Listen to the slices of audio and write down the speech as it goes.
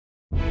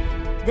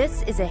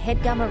This is a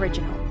HeadGum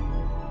original.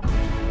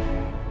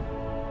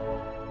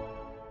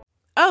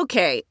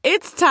 Okay,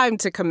 it's time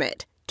to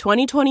commit.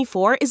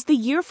 2024 is the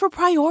year for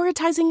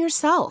prioritizing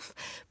yourself.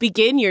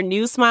 Begin your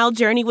new smile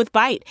journey with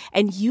Byte,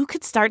 and you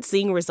could start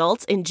seeing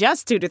results in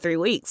just 2 to 3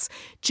 weeks.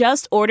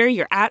 Just order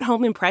your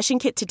at-home impression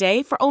kit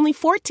today for only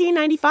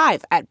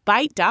 $14.95 at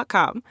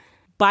Byte.com.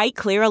 Byte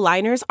Clear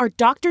aligners are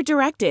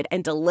doctor-directed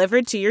and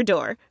delivered to your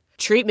door.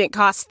 Treatment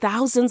costs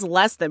thousands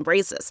less than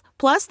braces.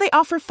 Plus, they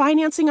offer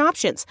financing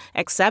options,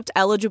 accept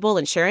eligible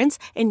insurance,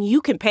 and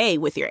you can pay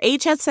with your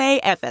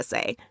HSA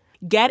FSA.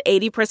 Get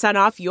 80%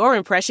 off your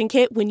impression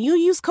kit when you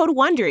use code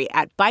WONDERY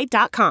at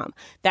Byte.com.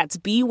 That's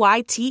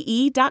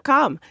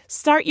BYTE.com.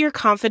 Start your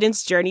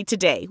confidence journey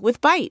today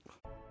with Byte.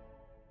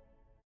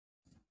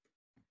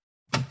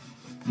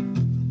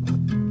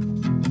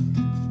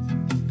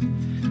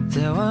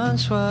 There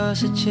once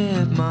was a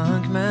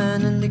chipmunk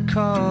man and they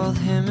called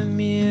him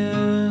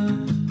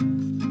Emil.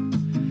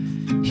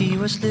 He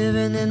was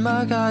living in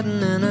my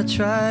garden and I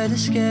tried to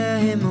scare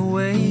him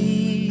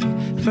away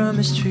from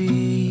his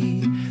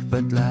tree.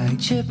 But like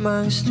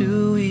chipmunks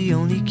do, he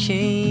only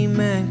came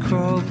and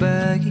crawled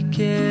back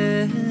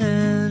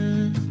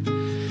again.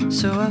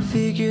 So I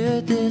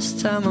figured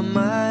this time I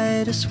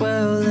might as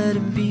well let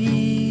him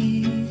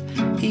be.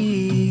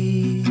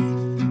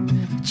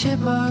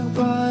 Chipmunk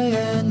boy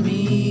and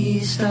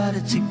me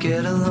started to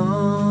get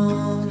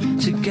along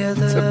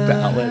together. It's a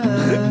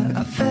ballad.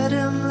 I fed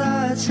him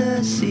lots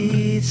of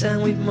seeds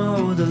and we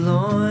mowed the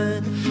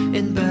lawn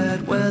in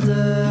bad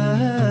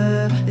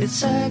weather.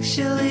 It's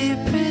actually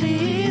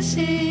pretty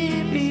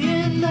easy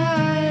being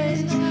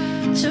nice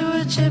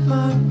to a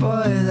chipmunk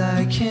boy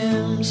like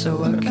him.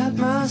 So I got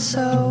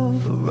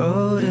myself a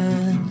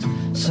rodent.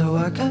 So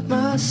I got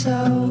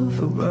myself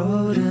a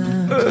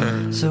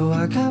rodent. So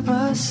I got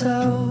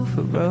myself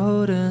a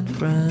rodent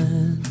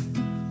friend.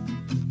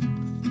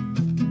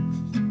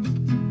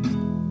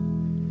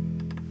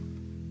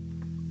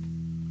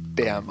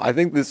 Damn, I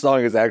think this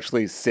song is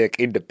actually sick,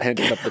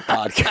 independent of the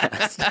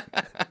podcast.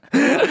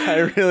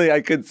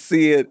 I could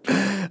see it.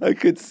 I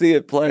could see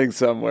it playing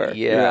somewhere.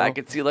 Yeah, you know? I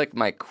could see like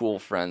my cool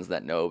friends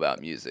that know about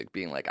music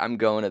being like, I'm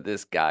going to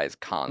this guy's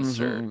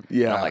concert. Mm-hmm.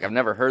 Yeah. And I'm like, I've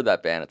never heard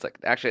that band. It's like,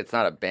 actually, it's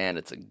not a band,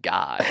 it's a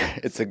guy.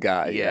 It's a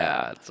guy.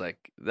 Yeah, it's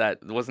like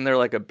that. Wasn't there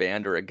like a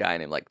band or a guy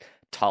named like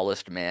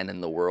Tallest Man in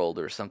the World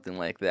or something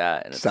like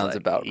that? And it's Sounds like,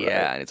 about right.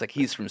 Yeah, and it's like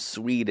he's from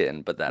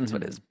Sweden, but that's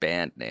what his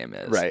band name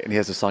is. Right, and he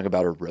has a song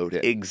about a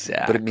rodent.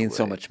 Exactly. But it means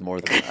so much more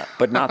than that.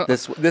 But not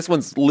this. This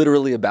one's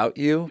literally about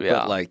you. Yeah.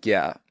 But like,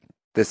 yeah,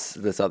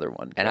 this other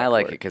one. And I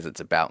like it because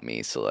it's about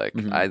me. So like,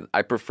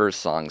 I prefer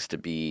songs to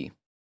be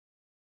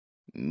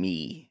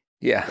me.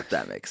 Yeah, If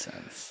that makes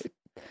sense.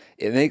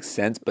 it makes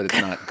sense, but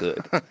it's not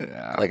good.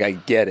 Yeah. Like I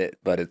get it,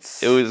 but It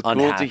was cool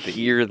unhappy. to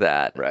hear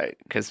that. Right.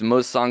 Because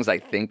most songs I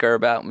think are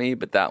about me,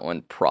 but that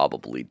one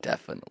probably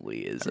definitely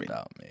is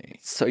about me.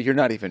 So you're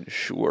not even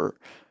sure.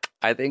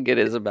 I think it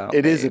is about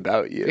It me. is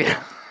about you.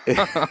 Yeah.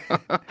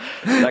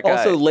 That guy.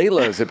 Also,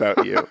 Layla's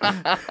about you.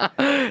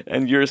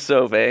 And You're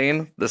So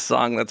Vain, the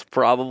song that's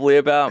probably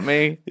about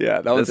me. Yeah,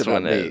 that one's this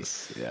about one me.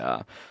 is.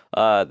 Yeah.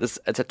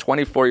 It's a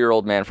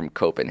 24-year-old man from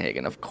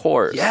Copenhagen, of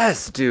course.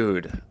 Yes,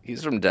 dude.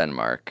 He's from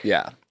Denmark.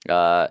 Yeah.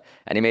 And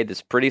he made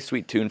this pretty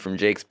sweet tune from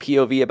Jake's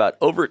POV about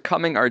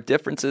overcoming our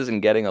differences and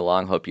getting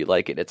along. Hope you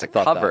like it. It's a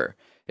cover.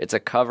 It's a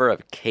cover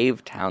of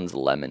Cave Town's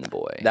Lemon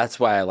Boy. That's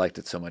why I liked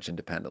it so much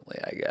independently,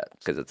 I get.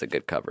 Because it's a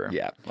good cover.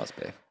 Yeah, must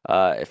be.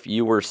 If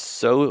you were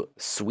so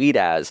sweet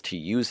as to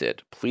use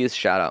it, please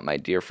shout out my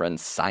dear friend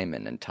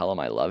Simon and tell him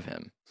I love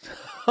him.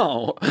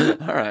 Oh,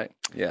 all right.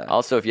 Yeah.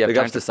 Also, if you have Big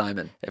time ups to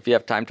Simon. If you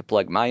have time to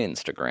plug my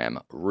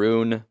Instagram,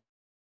 Rune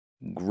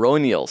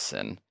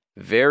Gronielsen.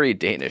 Very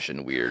Danish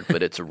and weird,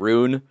 but it's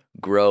Rune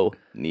Gro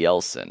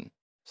Nielsen.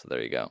 So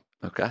there you go.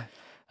 Okay.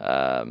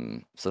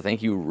 So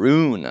thank you,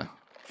 Rune,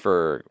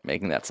 for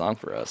making that song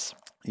for us.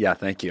 Yeah,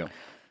 thank you.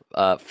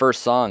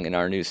 First song in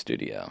our new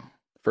studio.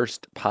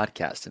 First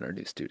podcast in our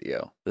new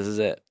studio. This is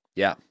it.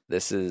 Yeah.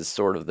 This is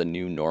sort of the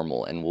new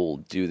normal, and we'll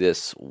do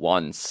this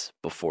once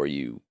before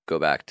you go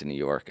back to New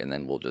York, and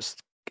then we'll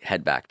just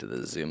head back to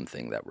the Zoom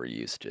thing that we're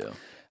used to.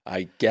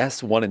 I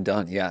guess one and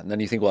done. Yeah. And then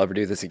you think we'll ever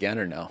do this again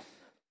or no?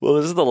 Well,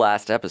 this is the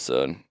last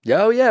episode.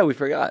 Oh, yeah, we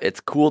forgot.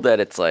 It's cool that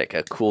it's like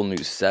a cool new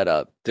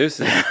setup.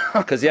 Deuces.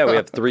 Because, yeah, we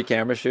have 3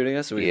 cameras shooting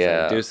us. So we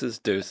Yeah. say deuces,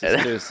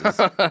 deuces, deuces.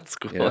 That's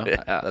cool. You know,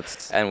 Yeah.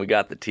 that's And we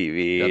got the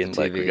TV, Got the and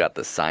like we TV. got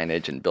the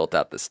signage and built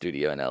out the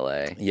studio in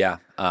LA. yeah.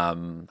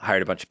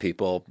 Hired a bunch of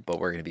people, but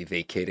we're going to be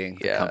vacating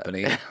the Yeah.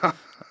 company.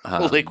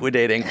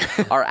 Liquidating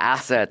our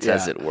assets,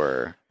 as Yeah. it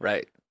were.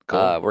 Right.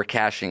 Cool. We're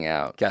cashing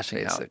out, Cashing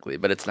out. basically.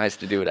 But it's nice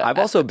to do it. I've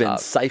at also the been top.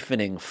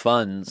 siphoning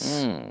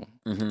funds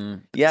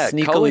Yeah,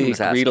 sneakily, Cohen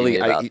was asking greedily. me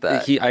about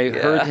that. I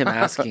heard him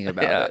asking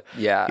about it.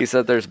 Yeah. He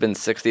said there's been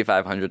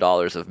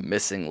 $6,500 of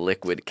missing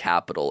liquid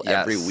capital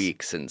every Yes.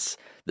 week since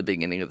the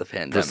beginning of the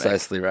pandemic.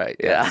 Precisely right.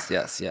 Yeah.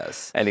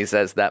 Yes. And he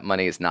says that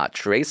money is not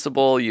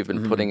traceable. You've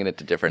been putting it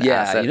into different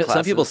asset some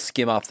classes. people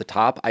skim off the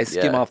top. I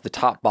skim Yeah. off the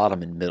top,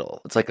 bottom, and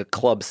middle. It's like a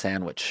club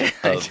sandwich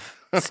of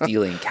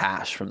stealing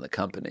cash from the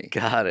company.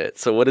 Got it.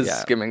 So what does Yeah.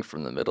 skimming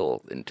from the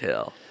middle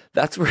entail?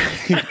 That's where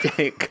you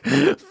take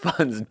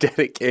funds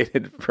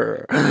dedicated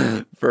for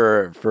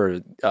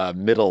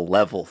middle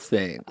level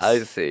things. I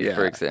see. Yeah.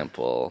 For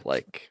example,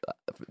 like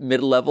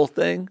mid-level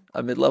thing,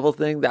 a mid-level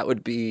thing that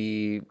would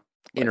be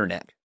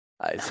internet.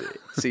 I see.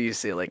 So you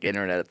see, like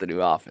internet at the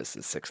new office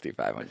is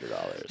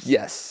 $6,500.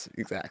 Yes,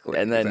 exactly.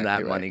 And then exactly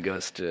that right. money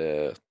goes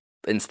to,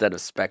 instead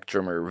of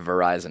Spectrum or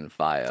Verizon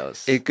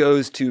Fios. It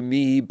goes to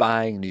me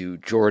buying new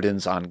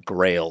Jordans on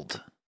Grailed.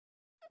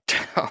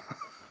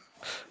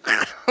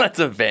 That's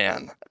a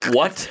van.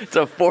 What? It's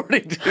a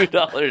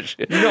 $42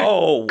 shit.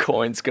 No.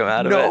 Coins come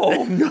out of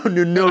No, it.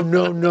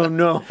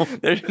 no.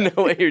 There's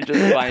no way you're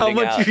just finding How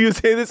much out. did you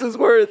say this is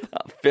worth?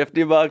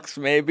 $50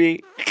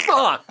 maybe?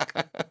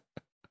 Fuck.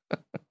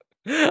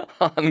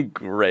 On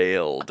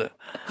Grailed.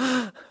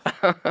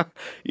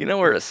 You know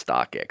we're a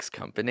StockX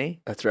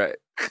company. That's right.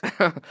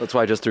 That's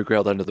why I just threw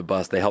Grailed under the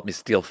bus. They helped me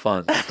steal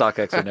funds.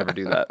 StockX would never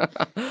do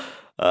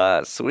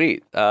that.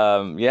 Sweet.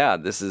 Yeah,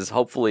 this is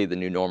hopefully the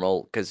new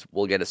normal because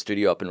we'll get a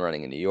studio up and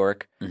running in New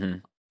York. Mm-hmm.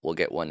 We'll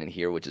get one in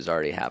here, which is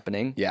already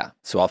happening. Yeah.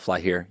 So I'll fly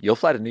here. You'll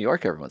fly to New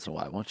York every once in a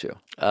while, won't you?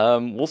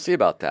 We'll see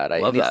about that.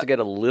 It Love needs that. to get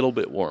a little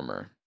bit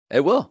warmer.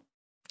 It will.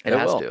 It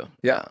has to.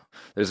 Yeah.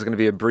 There's going to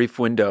be a brief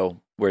window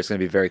where it's going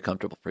to be very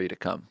comfortable for you to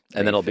come.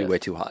 And then it'll be way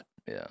too hot.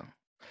 Yeah.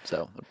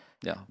 So,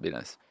 yeah, it'll be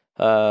nice.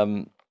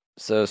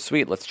 So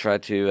sweet. Let's try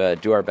to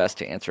do our best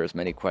to answer as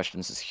many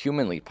questions as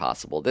humanly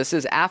possible. This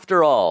is,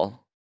 after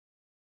all,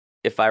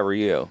 If I Were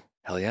You,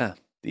 Hell yeah.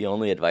 the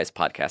only advice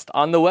podcast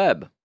on the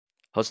web,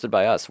 hosted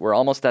by us. We're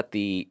almost at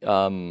the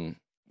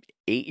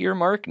 8-year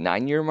mark,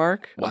 9-year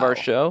mark of our Wow.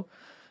 show.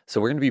 So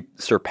we're going to be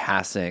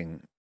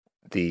surpassing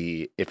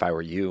the If I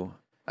Were You,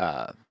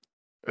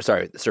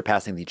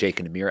 surpassing the Jake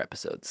and Amir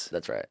episodes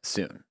That's right.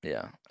 soon.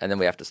 Yeah. And then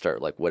we have to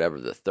start like whatever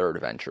the third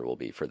venture will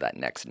be for that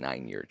next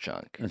 9-year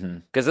chunk. Mm-hmm.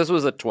 Because this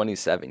was a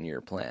 27-year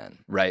plan.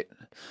 Right.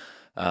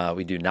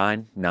 We do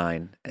 9,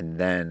 and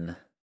then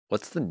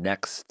what's the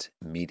next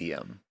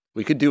medium?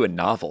 We could do a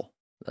novel.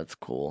 That's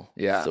cool.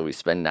 Yeah. So we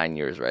spend 9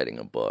 years writing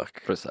a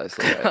book.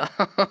 Precisely. Right.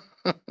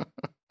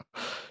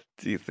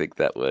 Do you think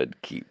that would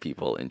keep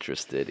people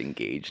interested,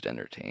 engaged,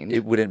 entertained?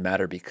 It wouldn't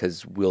matter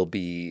because we'll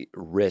be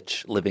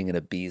rich living in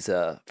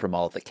Ibiza from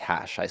all the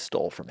cash I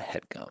stole from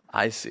HeadGum.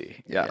 I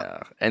see.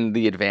 Yeah. And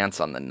the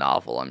advance on the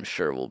novel, I'm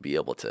sure we'll be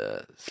able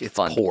to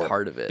fund poor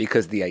part of it.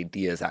 because the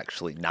idea is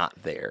actually not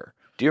there.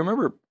 Do you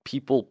remember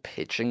people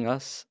pitching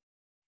us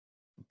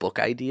book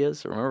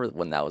ideas? Remember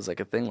when that was like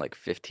a thing like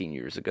 15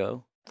 years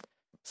ago?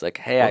 It's like,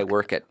 hey, I Book-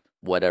 work at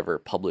whatever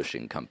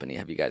publishing company.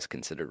 Have you guys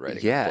considered writing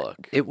Yeah, a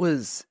book? it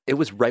was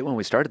right when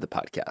we started the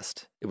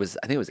podcast. I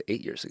think it was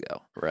 8 years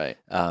ago. Right.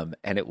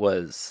 And it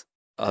was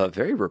a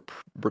very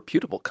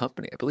reputable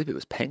company. I believe it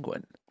was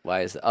Penguin. Why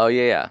is that? Oh,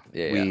 yeah.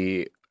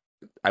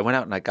 I went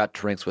out and I got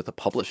drinks with a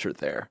publisher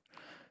there,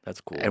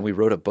 That's cool. and we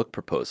wrote a book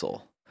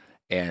proposal.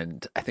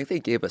 And I think they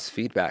gave us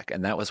feedback,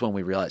 and that was when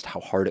we realized how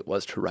hard it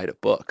was to write a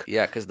book.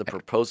 Yeah, because the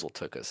proposal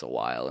took us a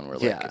while, and we're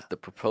like, Yeah. if the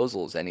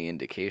proposal is any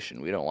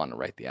indication, we don't want to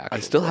write the actual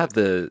I still book. have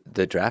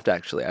the draft.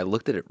 Actually, I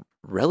looked at it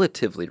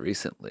relatively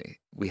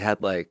recently. We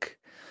had like,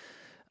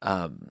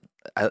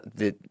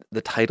 the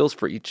titles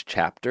for each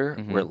chapter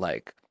Mhm. were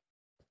like,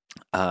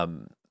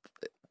 kind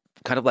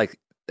of like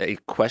a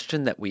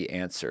question that we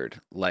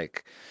answered,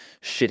 like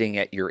shitting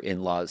at your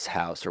in-laws'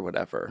 house or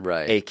whatever,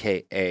 Right.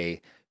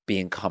 AKA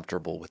being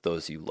comfortable with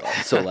those you love.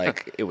 So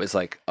like it was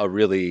like a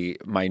really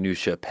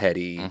minutia,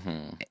 petty,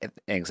 Mhm.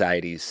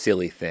 anxiety,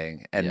 silly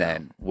thing, and Yeah.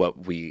 then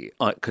what we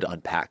could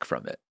unpack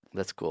from it.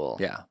 That's cool.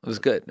 Yeah, it was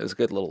good. It was a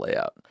good little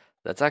layout.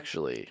 That's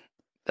actually,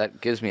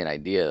 that gives me an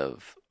idea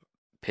of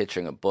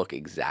pitching a book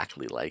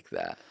exactly like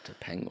that to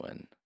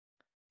Penguin.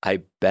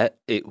 I bet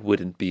it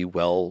wouldn't be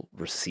well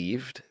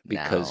received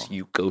because No.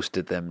 you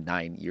ghosted them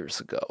 9 years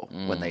ago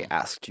when they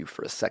asked you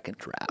for a second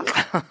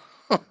draft.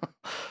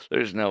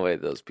 There's no way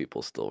those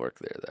people still work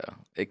there, though.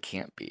 It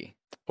can't be.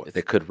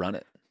 They could run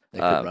it. They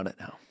could run it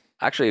now.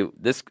 Actually,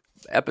 this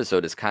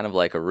episode is kind of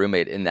like a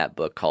roommate in that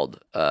book called,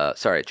 a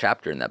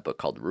chapter in that book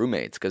called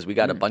Roommates, because we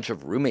got a bunch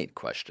of roommate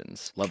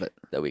questions Love it.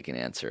 that we can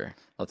answer.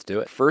 Let's do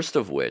it. First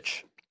of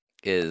which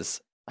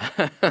is,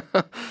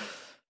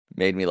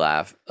 made me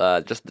laugh,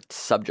 just the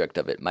subject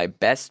of it. My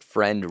best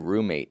friend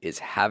roommate is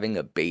having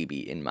a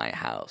baby in my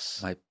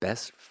house. My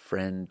best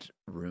friend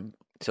room.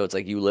 So it's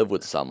like you live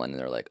with someone and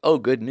they're like, oh,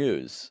 good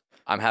news.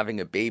 I'm having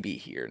a baby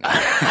here now.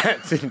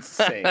 That's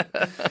insane.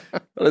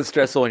 Well, it's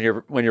stressful when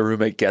your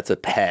roommate gets a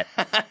pet.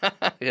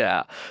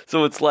 Yeah.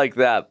 So it's like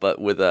that, but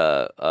with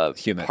a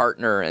Human.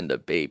 partner and a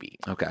baby.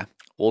 Okay.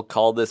 We'll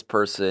call this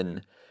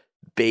person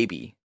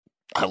Baby.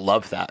 I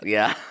love that.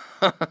 Yeah.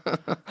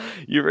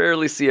 You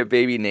rarely see a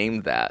baby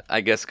named that.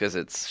 I guess because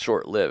it's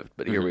short-lived,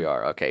 but here we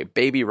are. Okay,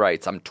 baby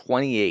writes, I'm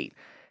 28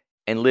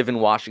 and live in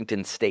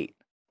Washington State.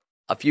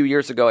 A few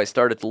years ago, I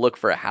started to look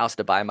for a house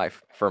to buy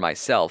for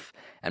myself,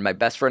 and my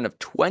best friend of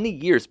 20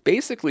 years,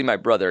 basically my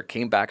brother,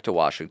 came back to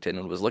Washington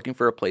and was looking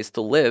for a place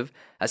to live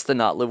as to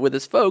not live with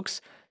his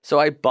folks. So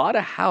I bought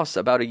a house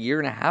about a year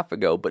and a half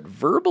ago, but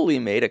verbally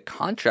made a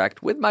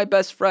contract with my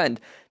best friend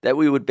that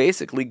we would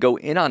basically go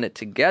in on it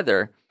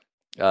together,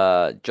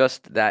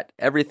 just that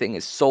everything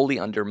is solely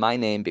under my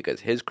name because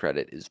his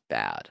credit is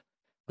bad.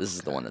 This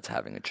is the one that's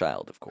having a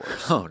child, of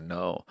course. Oh,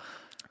 no.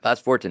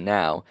 Fast forward to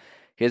now.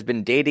 He has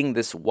been dating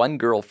this one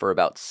girl for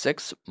about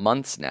 6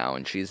 months now,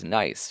 and she's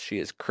nice. She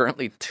is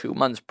currently 2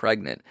 months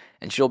pregnant,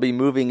 and she'll be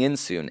moving in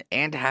soon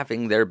and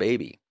having their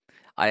baby.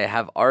 I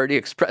have already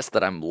expressed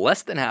that I'm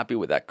less than happy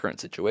with that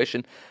current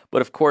situation,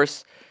 but of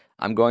course,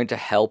 I'm going to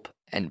help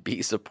and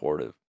be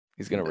supportive.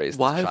 He's going to raise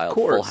the child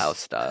Full House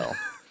style.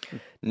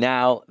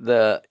 Now,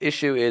 the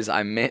issue is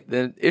I'm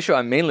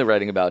mainly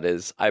writing about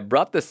is I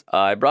brought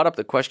up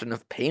the question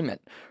of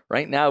payment.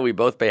 Right now, we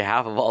both pay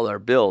half of all our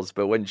bills,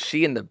 but when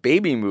she and the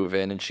baby move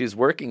in and she's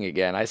working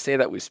again, I say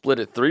that we split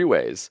it 3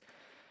 ways.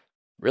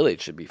 Really,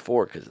 it should be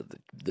 4 because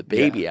the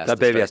baby has to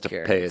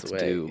pay its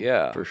due.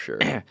 Yeah, for sure.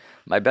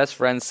 My best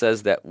friend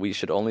says that we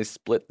should only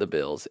split the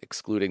bills,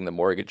 excluding the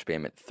mortgage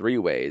payment, 3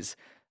 ways.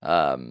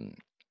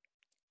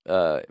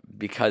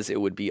 Because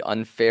it would be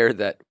unfair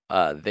that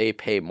they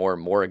pay more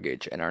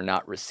mortgage and are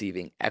not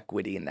receiving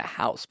equity in the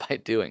house by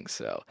doing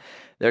so.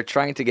 They're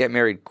trying to get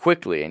married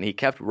quickly, and he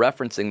kept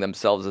referencing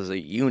themselves as a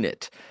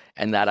unit,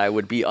 and that I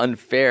would be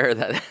unfair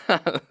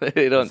that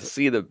they don't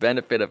see the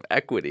benefit of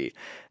equity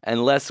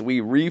unless we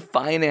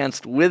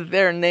refinanced with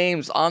their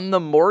names on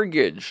the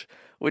mortgage,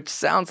 which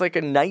sounds like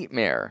a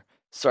nightmare.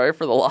 Sorry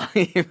for the long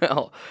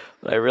email,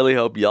 but I really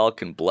hope y'all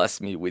can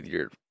bless me with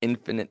your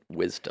infinite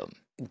wisdom.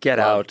 Get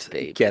out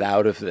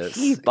of this.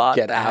 He bought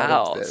Get the out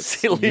house. of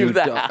this. He leave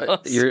the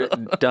house. You're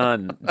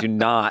done. Do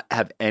not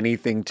have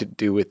anything to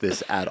do with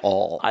this at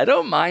all. I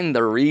don't mind the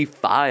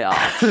refi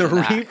option. The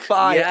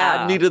refi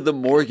add me to the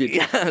mortgage.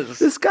 Yes.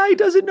 This guy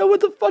doesn't know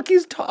what the fuck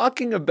he's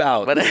talking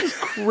about. But this is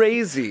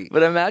crazy.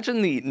 But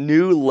imagine the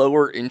new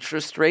lower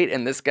interest rate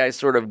and this guy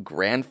sort of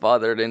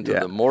grandfathered into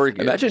the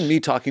mortgage. Imagine me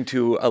talking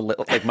to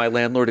my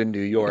landlord in New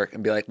York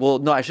and be like, well,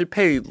 no, I should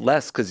pay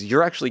less because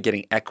you're actually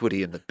getting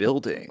equity in the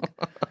building.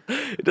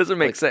 It doesn't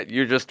make sense.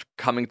 You're just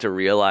coming to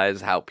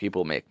realize how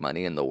people make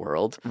money in the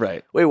world.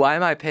 Right. Wait, why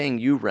am I paying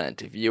you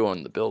rent if you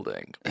own the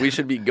building? We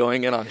should be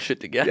going in on shit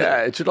together.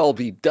 Yeah, it should all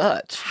be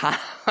Dutch.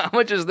 How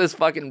much is this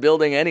fucking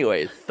building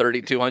anyway?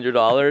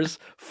 $3,200?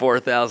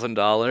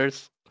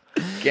 $4,000?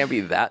 Can't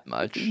be that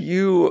much.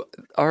 You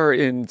are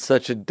in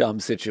such a dumb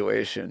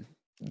situation.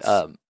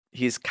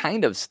 He's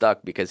kind of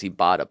stuck because he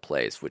bought a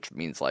place, which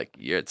means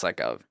it's like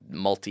a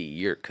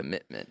multi-year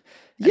commitment.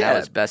 And now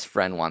his best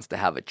friend wants to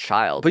have a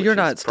child, but you're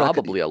not stuck.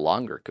 Probably a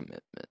longer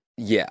commitment.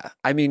 Yeah,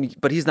 I mean,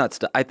 but he's not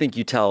stuck. I think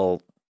you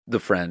tell the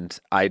friend,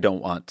 I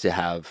don't want to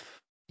have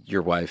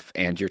your wife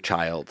and your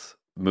child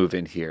move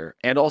in here,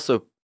 and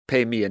also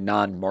pay me a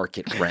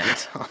non-market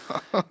rent.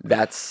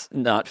 That's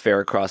not fair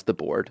across the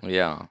board.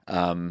 Yeah.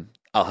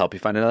 I'll help you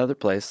find another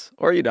place,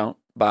 or you don't.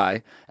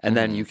 Bye, and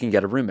then you can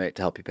get a roommate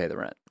to help you pay the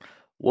rent.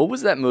 What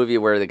was that movie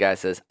where the guy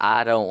says,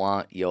 I don't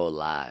want your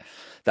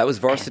life? That was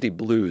Varsity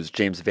Blues,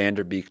 James Van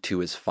Der Beek to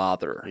his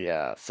father.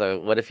 Yeah, so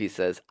what if he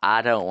says,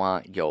 I don't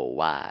want your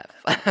wife?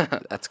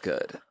 That's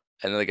good.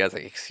 And then the guy's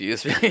like,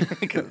 excuse me?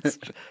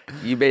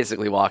 You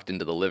basically walked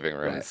into the living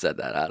room and said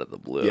that out of the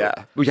blue.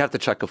 Yeah, we have to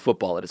chuck a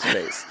football at his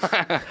face.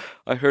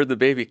 I heard the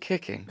baby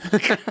kicking.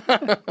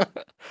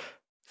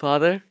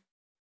 Father,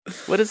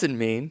 what does it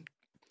mean?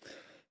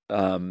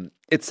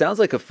 It sounds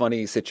like a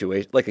funny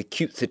situation, like a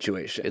cute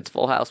situation. It's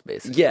Full House,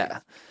 basically. Yeah,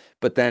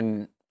 but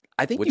then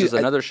I think which is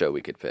another show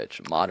we could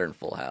pitch, Modern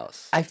Full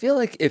House. I feel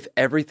like if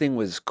everything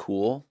was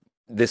cool,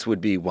 this would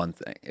be one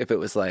thing. If it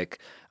was like,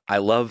 I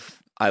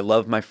love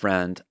my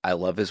friend, I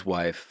love his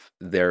wife,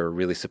 they're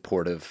really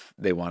supportive,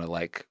 they want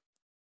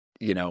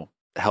to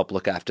help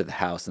look after the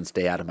house and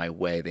stay out of my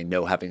way. They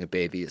know having a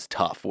baby is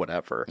tough,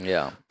 whatever.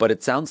 Yeah. But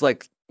it sounds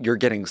like you're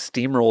getting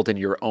steamrolled in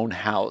your own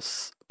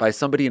house by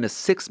somebody in a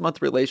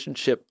 6-month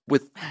relationship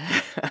with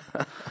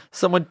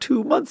someone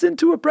 2 months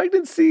into a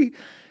pregnancy.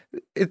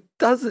 It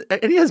doesn't,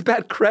 and he has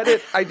bad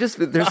credit.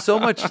 There's so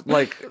much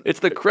it's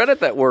the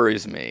credit that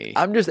worries me.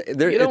 You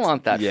don't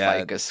want that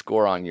FICO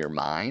score on your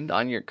mind,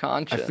 on your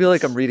conscience. I feel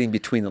like I'm reading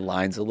between the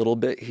lines a little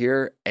bit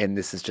here, and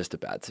this is just a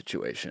bad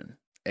situation,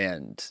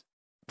 and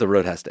the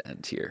road has to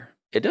end here.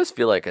 It does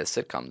feel like a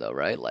sitcom though,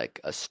 right? Like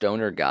a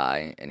stoner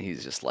guy, and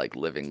he's just like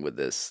living with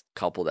this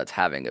couple that's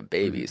having a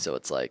baby. Mm-hmm. So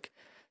it's like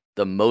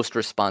the most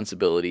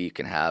responsibility you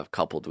can have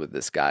coupled with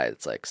this guy.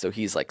 It's like, so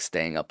he's like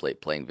staying up late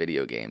playing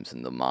video games,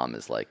 and the mom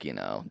is like,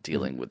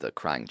 dealing with a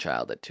crying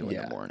child at 2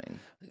 a.m.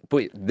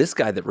 But this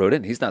guy that wrote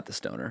in, he's not the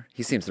stoner.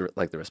 He seems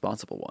like the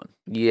responsible one.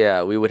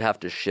 Yeah, we would have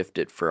to shift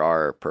it for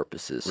our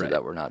purposes so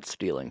that we're not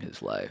stealing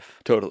his life.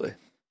 Totally.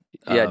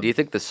 Yeah, do you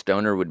think the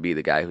stoner would be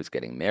the guy who's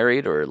getting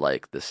married, or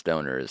like the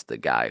stoner is the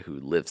guy who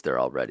lives there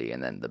already,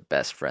 and then the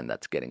best friend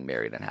that's getting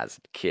married and has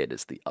a kid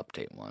is the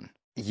uptight one?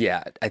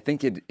 Yeah, I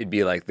think it'd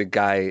be like the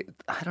guy.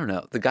 I don't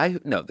know. The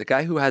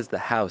guy who has the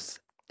house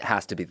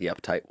has to be the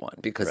uptight one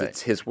because Right.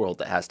 it's his world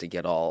that has to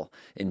get all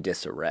in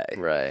disarray.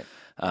 Right.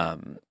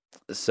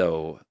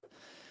 So,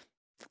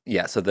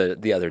 yeah. So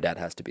the other dad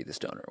has to be the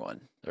stoner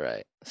one.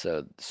 Right.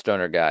 So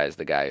stoner guy is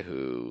the guy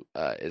who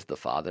is the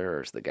father,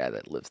 or is the guy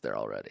that lives there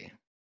already?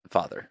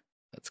 Father.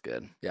 That's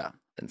good. Yeah.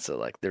 And so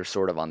like they're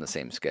sort of on the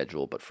same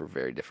schedule, but for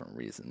very different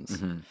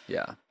reasons.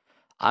 Yeah.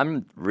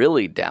 I'm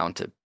really down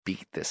to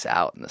beat this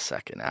out in the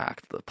second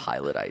act, the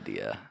pilot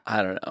idea.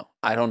 I don't know.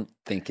 I don't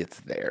think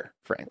it's there,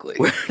 frankly.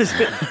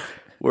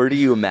 Where do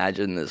you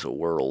imagine this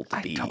world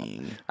I being?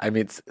 don't. I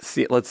mean,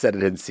 let's set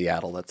it in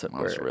Seattle. That's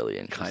where That's really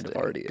it interesting. kind of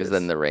already is. Because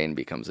then the rain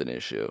becomes an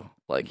issue.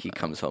 Like he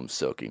comes home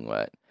soaking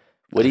wet.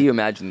 What do you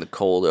imagine the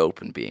cold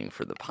open being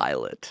for the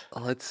pilot?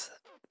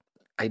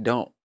 I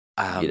don't.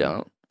 You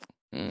don't?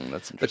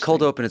 That's interesting. The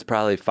cold open is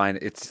probably fine.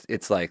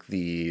 It's like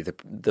the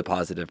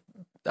positive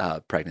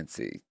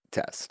pregnancy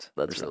test.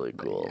 That's or really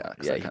something. cool. Yeah,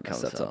 'cause Yeah, that he kind of comes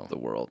sets home. up the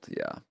world.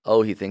 Yeah.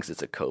 Oh, he thinks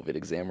it's a COVID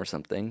exam or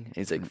something.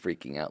 He's like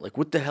freaking out. Like,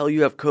 what the hell?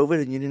 You have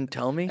COVID and you didn't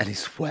tell me? And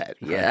he's wet.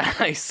 right?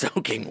 Yeah, he's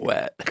soaking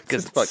wet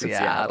because it's it's fucking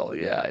Seattle. Seattle,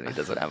 Yeah, yeah. and he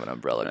doesn't have an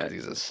umbrella because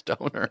he's a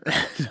stoner.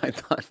 I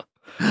thought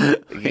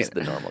He's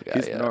the normal guy.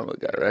 He's yeah. the normal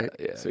guy, right?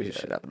 Yeah. So he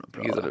should have an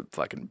He's umbrella. a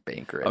fucking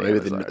banker. Oh, at maybe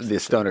Amazon or the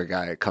stoner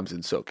guy comes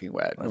in soaking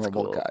wet. That's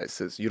Normal cool. guy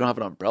says, "You don't have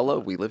an umbrella?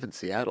 We live in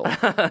Seattle."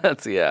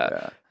 That's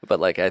Yeah. But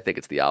like, I think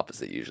it's the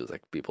opposite. Usually,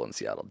 like people in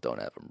Seattle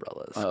don't have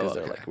umbrellas because Oh,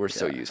 they're okay. like, we're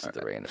so Yeah, used to the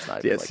alright. rain. It's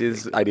not. Yes, even, like,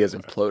 his big idea's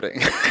deal.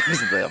 imploding.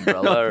 Is the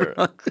umbrella? Or,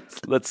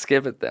 let's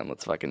skip it then.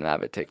 Let's fucking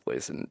have it take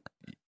place in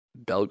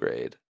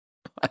Belgrade.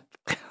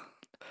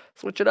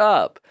 Switch it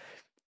up.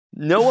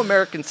 No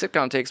American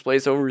sitcom takes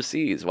place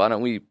overseas. Why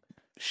don't we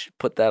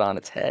put that on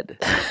its head?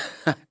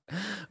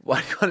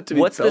 Why do you want it to be?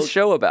 What's this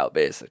show about,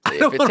 basically? I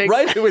don't want to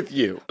write it with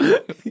you.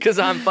 Because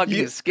I'm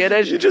fucking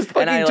skittish. You just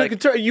fucking and I, took like, a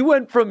turn. You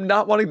went from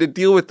not wanting to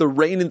deal with the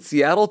rain in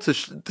Seattle to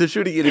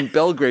shooting it in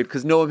Belgrade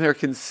because no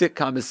American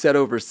sitcom is set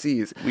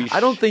overseas. I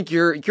don't think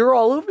you're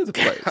all over the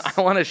place.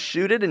 I want to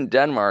shoot it in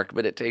Denmark,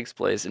 but it takes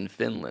place in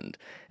Finland.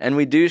 And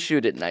we do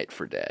shoot it night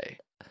for day.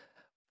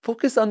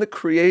 Focus on the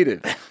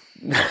creative,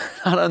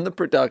 not on the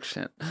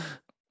production.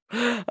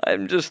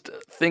 I'm just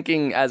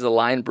thinking as a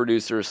line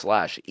producer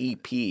 /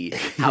 EP,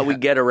 how we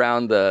get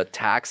around the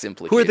tax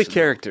implications. Who are the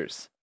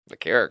characters? The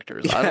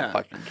characters. I Yeah. don't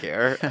fucking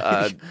care.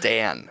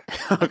 Dan.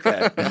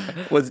 Okay.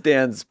 What's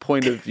Dan's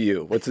point of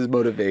view? What's his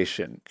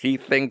motivation? He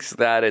thinks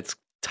that it's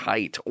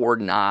tight or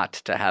not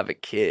to have a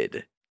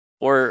kid.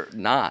 Or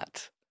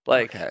not.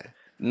 Like, Okay.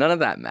 none of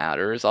that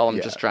matters. All I'm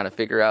Yeah. just trying to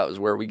figure out is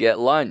where we get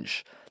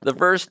lunch. The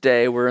first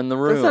day, we're in the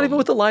room. That's not even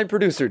what the line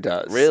producer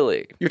does.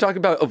 Really? You're talking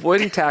about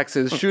avoiding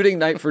taxes, shooting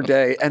night for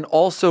day, and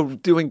also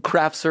doing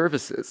craft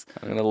services.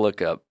 I'm going to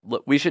look up.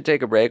 Look, we should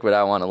take a break, but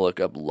I want to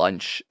look up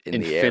lunch in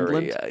In the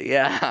Finland? area.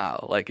 Yeah.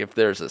 Like if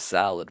there's a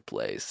salad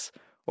place.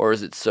 Or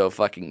is it so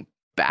fucking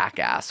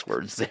back-ass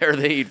words there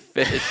they eat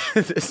fish?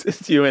 This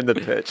is you in the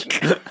pitch.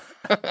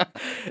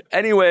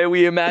 Anyway,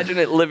 we imagine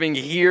it living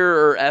here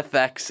or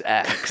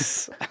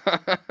FXX.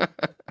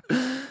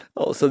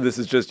 Oh, so this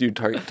is just you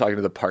talking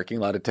to the parking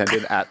lot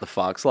attendant at the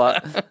Fox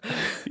lot?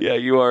 Yeah,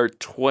 you are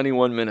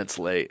 21 minutes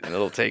late, and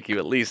it'll take you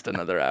at least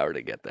another hour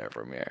to get there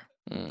from here.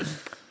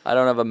 I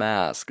don't have a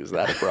mask. Is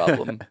that a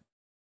problem?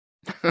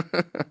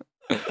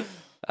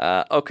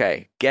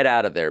 Okay, get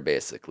out of there,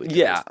 basically.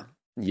 Yeah.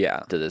 Yeah.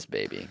 To this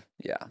baby.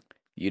 Yeah.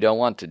 You don't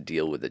want to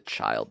deal with a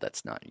child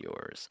that's not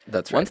yours.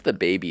 That's right. Once the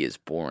baby is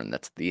born,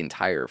 that's the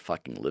entire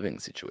fucking living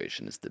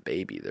situation is the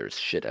baby. There's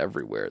shit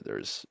everywhere.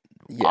 There's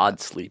odd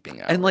sleeping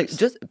hours. And like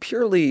just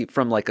purely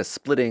from like a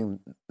splitting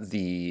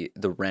the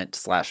rent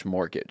 /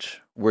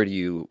 mortgage, where do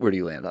you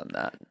land on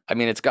that? I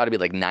mean, it's got to be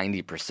like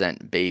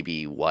 90%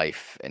 baby,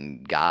 wife,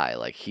 and guy.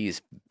 Like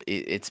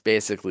it's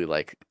basically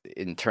like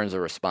in terms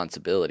of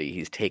responsibility,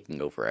 he's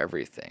taking over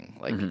everything.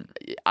 Like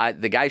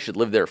the guy should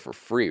live there for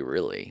free,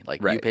 really.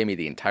 Like you Right. pay me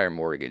the entire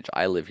mortgage,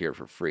 I live here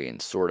for free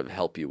and sort of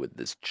help you with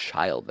this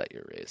child that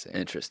you're raising.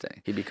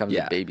 Interesting. He becomes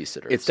Yeah. a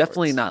babysitter. of It's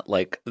definitely sorts. not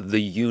like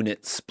the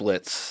unit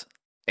splits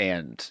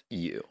and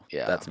you.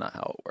 Yeah. That's not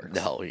how it works.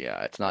 No,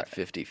 yeah, it's not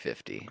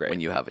 50-50 Great. when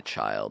you have a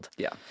child.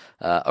 Yeah.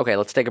 Okay,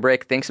 let's take a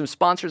break, thank some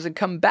sponsors, and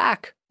come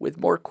back with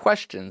more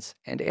questions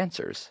and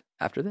answers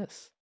after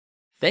this.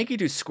 Thank you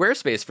to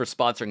Squarespace for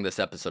sponsoring this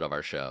episode of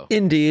our show.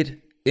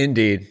 Indeed.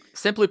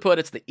 Simply put,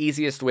 it's the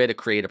easiest way to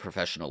create a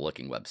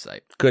professional-looking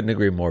website. Couldn't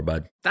agree more,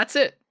 bud. That's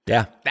it.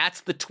 Yeah.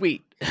 That's the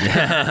tweet. No,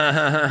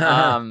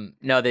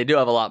 they do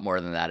have a lot more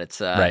than that.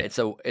 Right.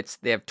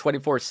 They have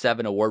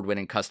 24/7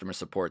 award-winning customer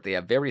support. They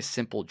have very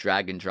simple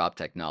drag and drop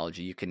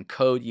technology. You can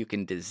code, you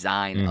can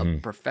design a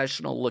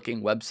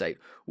professional-looking website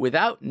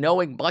without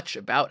knowing much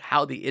about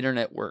how the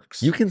internet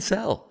works. You can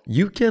sell.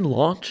 You can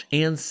launch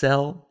and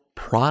sell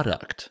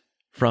product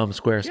from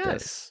Squarespace.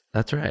 Yes.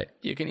 That's right.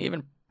 You can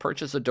even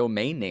purchase a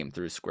domain name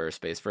through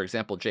Squarespace. For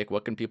example, Jake,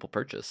 what can people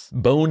purchase?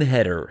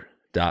 Boneheader.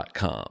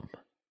 Boneheader.com.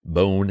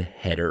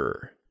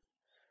 Boneheader.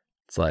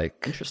 It's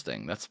like,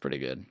 Interesting. That's pretty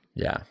good.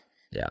 yeah.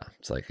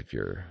 It's like if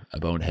you're a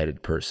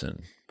boneheaded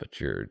person, but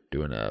you're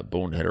doing a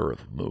boneheader of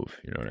a move.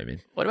 You know what I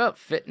mean? What about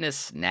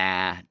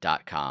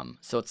fitnessnah.com?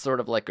 So it's sort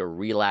of like a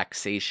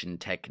relaxation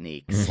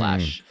technique /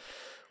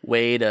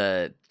 way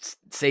to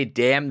say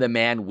damn the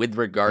man with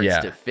regards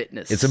to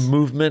fitness. It's a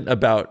movement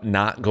about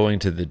not going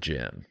to the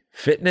gym.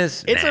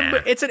 Fitness, It's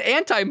nah. it's an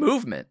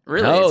anti-movement,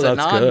 really. No, it's a that's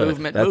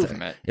non-movement good.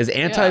 movement. Is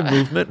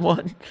anti-movement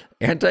one?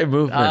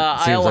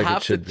 Anti-movement seems I'll like have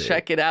it should to be.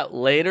 check it out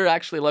later.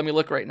 Actually, let me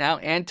look right now.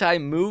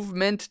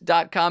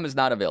 Antimovement.com is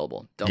not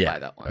available. Don't buy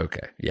that one.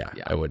 Okay. Yeah,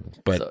 I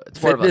wouldn't. But So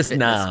it's more fitness of a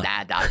nah.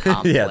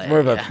 fitnessnah.com Yeah, it's more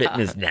of a play.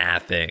 fitness nah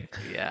thing.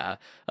 Yeah.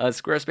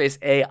 Squarespace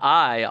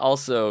AI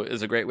also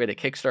is a great way to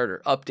kickstart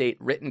or update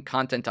written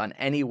content on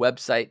any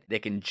website. They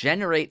can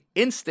generate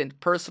instant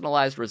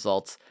personalized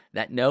results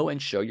that know and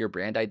show your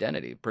brand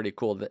identity. Pretty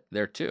cool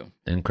there too.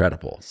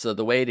 Incredible. So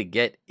the way to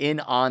get in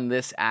on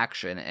this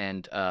action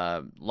and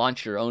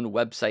launch your own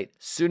website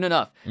soon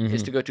enough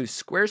is to go to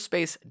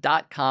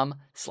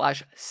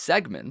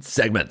squarespace.com/segments.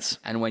 Segments.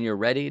 And when you're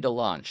ready to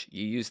launch,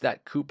 you use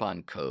that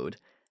coupon code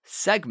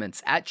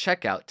segments at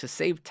checkout to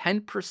save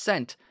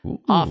 10%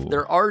 off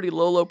their already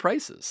low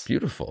prices.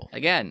 Beautiful.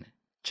 Again,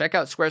 check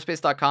out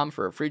squarespace.com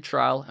for a free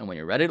trial. And when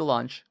you're ready to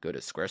launch, go to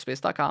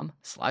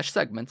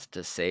squarespace.com/segments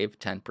to save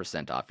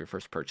 10% off your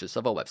first purchase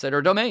of a website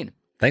or domain.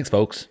 Thanks,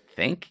 folks.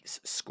 Thanks,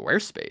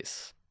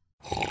 Squarespace.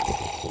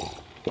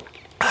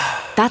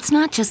 That's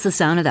not just the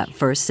sound of that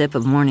first sip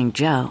of Morning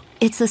Joe.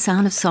 It's the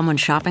sound of someone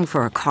shopping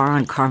for a car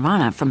on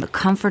Carvana from the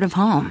comfort of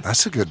home.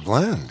 That's a good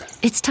blend.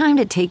 It's time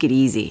to take it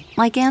easy,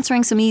 like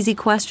answering some easy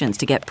questions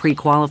to get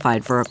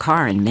pre-qualified for a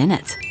car in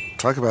minutes.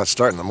 Talk about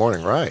starting the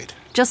morning right.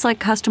 Just like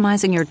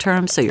customizing your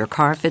terms so your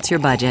car fits your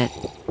budget.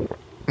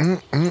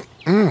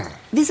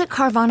 Visit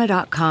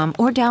Carvana.com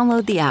or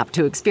download the app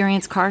to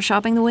experience car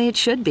shopping the way it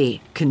should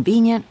be.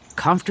 Convenient,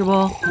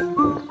 comfortable.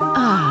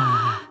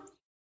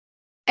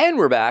 And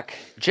we're back.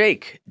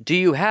 Jake, do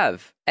you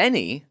have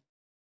any?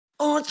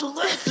 Mom,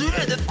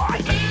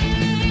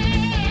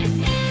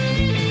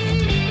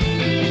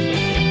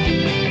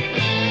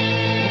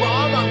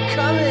 I'm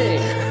coming.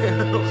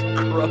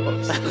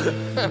 Gross.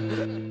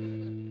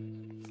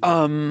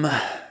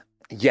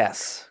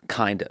 Yes,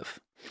 kind of.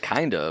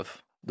 Kind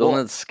of.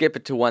 Let's skip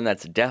it to one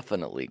that's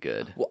definitely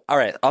good. Well, all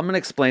right, I'm going to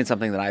explain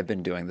something that I've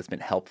been doing that's been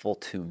helpful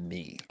to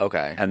me.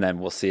 Okay. And then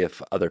we'll see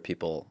if other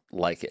people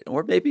like it.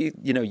 Or maybe,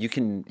 you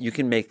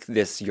can make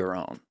this your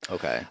own.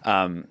 Okay.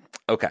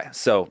 Okay.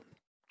 So,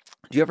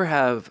 do you ever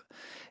have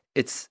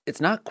it's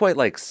not quite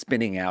like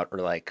spinning out or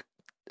like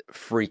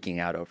freaking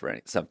out over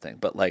something,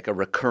 but like a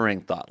recurring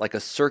thought, like a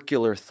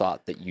circular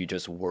thought that you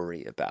just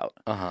worry about.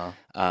 Uh-huh.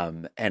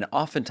 And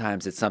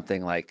oftentimes it's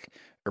something like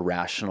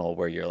irrational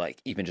where you're like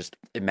even just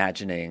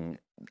imagining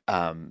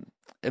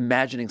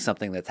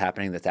something that's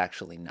happening that's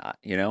actually not,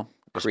 Just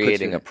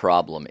Creating a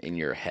problem in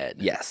your head.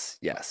 Yes.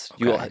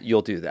 Okay.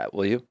 You'll do that,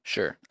 will you?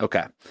 Sure.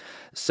 Okay.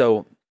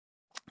 So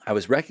I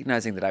was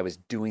recognizing that I was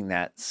doing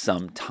that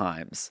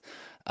sometimes.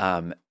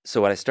 So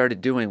what I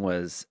started doing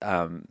was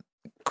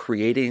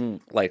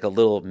creating like a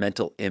little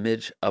mental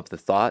image of the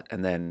thought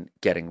and then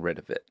getting rid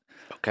of it.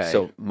 Okay.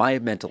 So my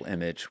mental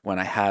image when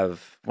I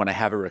have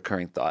a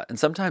recurring thought, and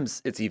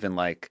sometimes it's even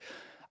like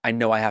I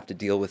know I have to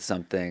deal with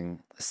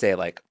something, say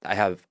like I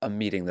have a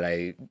meeting that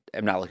I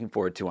am not looking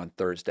forward to on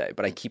Thursday,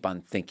 but I keep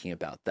on thinking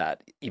about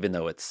that even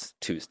though it's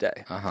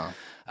Tuesday. Uh-huh.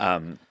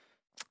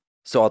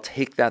 So I'll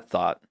take that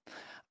thought,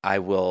 I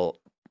will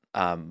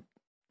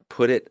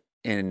put it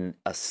in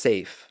a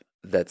safe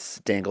that's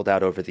dangled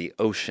out over the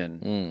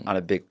ocean on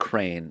a big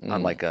crane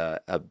on like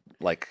a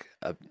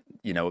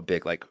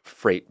big like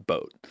freight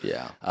boat.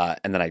 Yeah.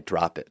 And then I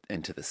drop it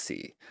into the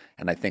sea.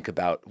 And I think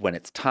about when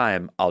it's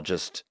time, I'll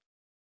just,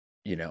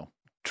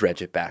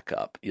 dredge it back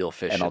up. You'll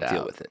fish and it I'll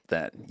deal out. with it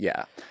then.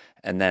 Yeah.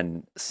 And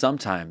then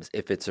sometimes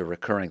if it's a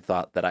recurring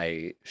thought that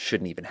I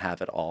shouldn't even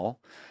have at all,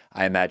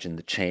 I imagine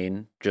the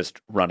chain just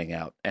running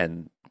out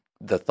and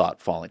the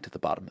thought falling to the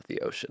bottom of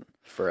the ocean.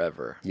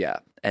 Forever. Yeah.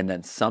 And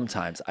then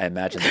sometimes I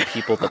imagine the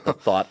people that the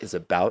thought is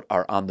about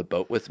are on the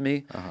boat with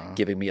me,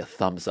 giving me a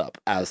thumbs up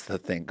as the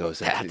thing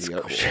goes into That's the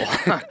cool. ocean.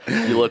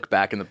 You look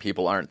back and the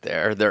people aren't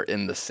there. They're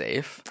in the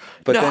safe.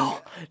 But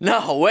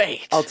no,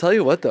 wait. I'll tell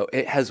you what though,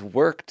 it has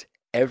worked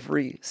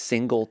every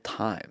single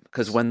time.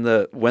 Because when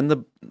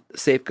the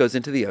safe goes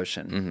into the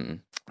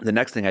ocean, the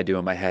next thing I do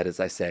in my head is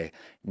I say,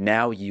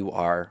 now you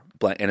are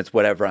blank, and it's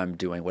whatever I'm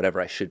doing,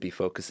 whatever I should be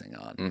focusing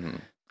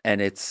on.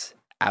 And it's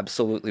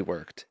absolutely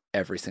worked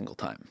every single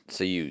time.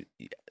 So you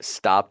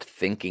stopped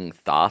thinking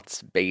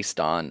thoughts based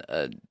on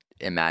an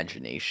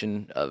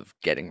imagination of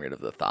getting rid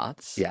of the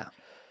thoughts? Yeah.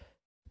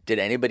 Did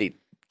anybody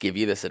give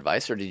you this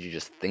advice, or did you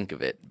just think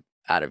of it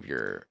out of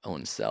your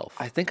own self?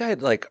 I think I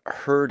had like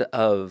heard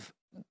of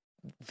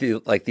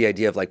the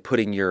idea of like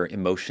putting your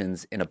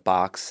emotions in a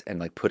box and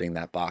like putting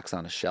that box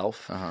on a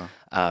shelf.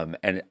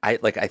 And I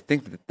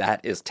think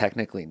that is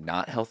technically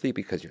not healthy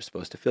because you're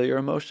supposed to feel your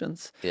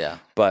emotions. Yeah.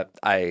 But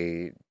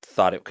I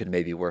thought it could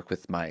maybe work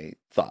with my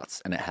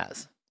thoughts, and it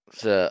has.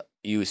 So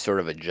you sort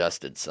of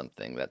adjusted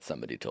something that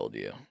somebody told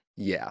you.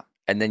 Yeah.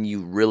 And then you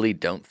really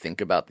don't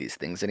think about these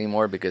things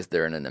anymore because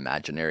they're in an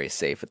imaginary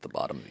safe at the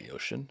bottom of the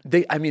ocean?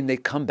 They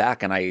come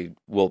back, and I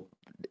will,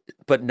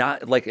 but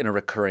not like in a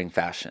recurring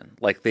fashion.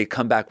 Like they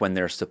come back when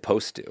they're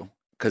supposed to,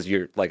 because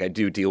you're like, I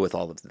do deal with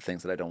all of the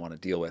things that I don't want to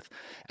deal with.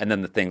 And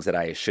then the things that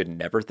I should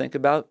never think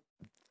about,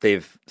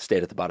 they've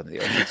stayed at the bottom of the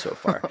ocean so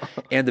far.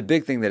 And the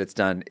big thing that it's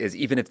done is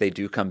even if they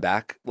do come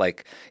back,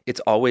 like it's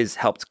always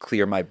helped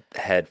clear my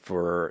head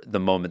for the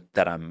moment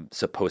that I'm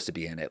supposed to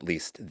be in, at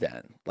least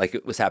then. Like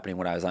it was happening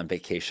when I was on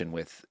vacation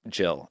with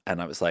Jill,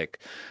 and I was like,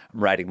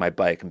 I'm riding my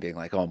bike and being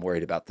like, oh, I'm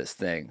worried about this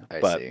thing.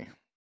 I see.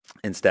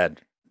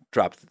 Instead,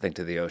 dropped the thing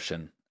to the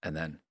ocean and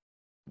then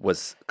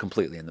was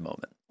completely in the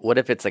moment. What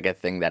if it's like a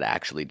thing that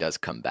actually does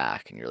come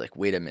back and you're like,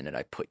 wait a minute,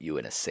 I put you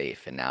in a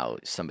safe and now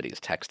somebody's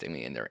texting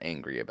me and they're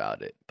angry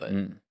about it. But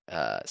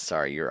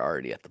sorry, you're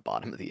already at the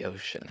bottom of the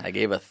ocean. I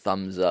gave a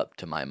thumbs up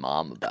to my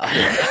mom about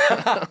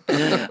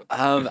it.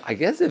 I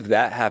guess if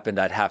that happened,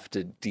 I'd have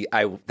to,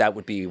 that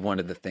would be one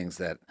of the things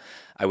that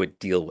I would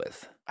deal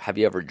with. Have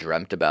you ever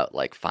dreamt about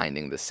like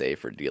finding the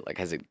safe or like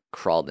has it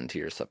crawled into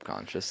your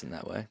subconscious in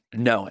that way?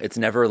 No, it's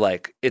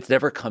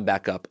never come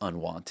back up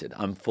unwanted.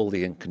 I'm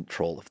fully in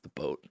control of the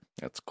boat.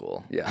 That's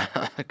cool. Yeah.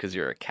 Because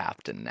you're a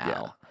captain now.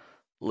 Yeah.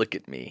 Look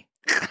at me.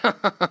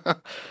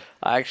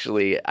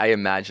 Actually, I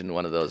imagined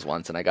one of those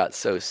once and I got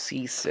so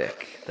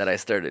seasick that I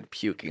started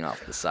puking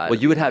off the side. Well,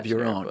 of you would the have your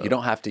imaginary own. boat. You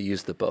don't have to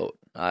use the boat.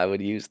 I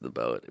would use the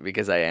boat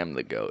because I am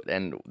the goat.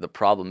 And the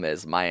problem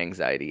is my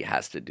anxiety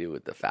has to do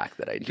with the fact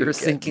that I do You're get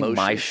sinking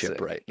my motion ship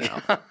sick. right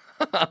now.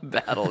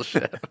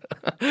 Battleship.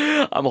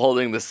 I'm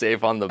holding the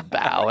safe on the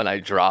bow and I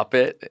drop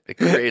it. It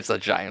creates a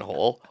giant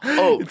hole.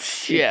 Oh,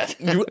 shit.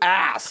 You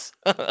ass!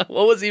 What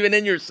was even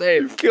in your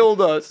safe? Killed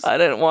us. I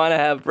didn't want to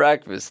have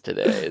breakfast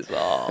today is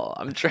all.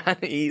 I'm trying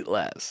to eat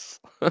less.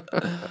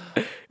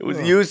 It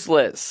was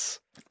useless.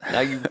 Now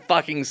you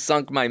fucking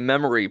sunk my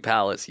memory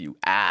palace, you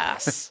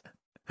ass.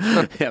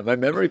 Yeah, my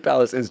memory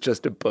palace is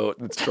just a boat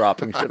that's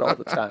dropping shit all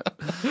the time.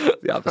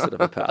 The opposite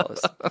of a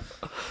palace.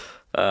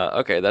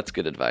 Okay, that's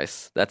good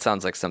advice. That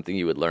sounds like something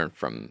you would learn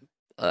from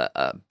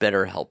a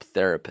BetterHelp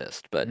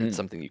therapist, but it's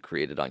something you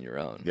created on your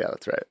own. Yeah,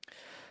 that's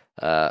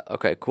right.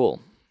 Okay, cool.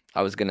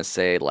 I was gonna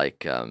say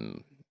like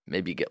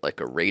maybe get like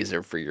a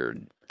razor for your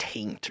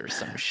taint or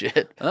some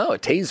shit. Oh, a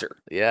taser.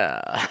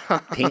 Yeah.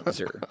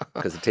 Taser.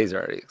 Because the taser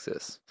already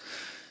exists.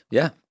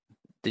 Yeah.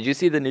 Did you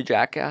see the new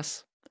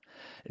Jackass?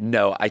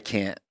 No, I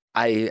can't.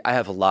 I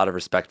have a lot of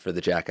respect for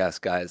the Jackass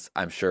guys.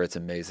 I'm sure it's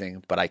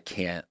amazing, but I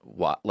can't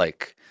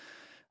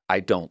I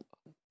don't.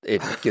 It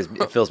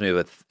fills me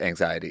with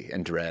anxiety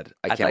and dread.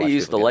 I can't thought watch you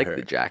used to people get like hurt.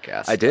 the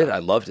Jackass. I did. stuff. I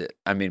loved it.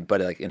 I mean, but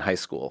like in high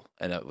school,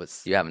 and it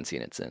was. You haven't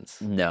seen it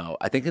since. No,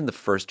 I think in the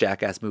first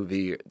Jackass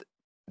movie,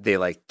 they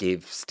like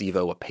gave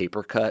Steve-O a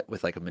paper cut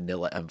with like a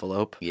manila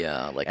envelope.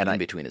 Yeah, like And in I-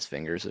 between his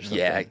fingers or something.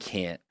 Yeah, I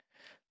can't.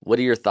 What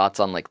are your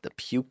thoughts on like the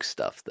puke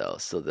stuff though?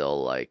 So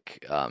they'll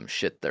like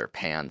shit their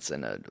pants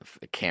and a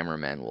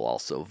cameraman will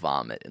also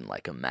vomit in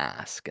like a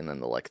mask and then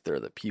they'll like throw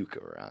the puke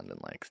around and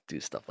like do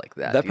stuff like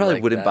that. That Do you probably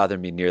like wouldn't that? bother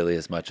me nearly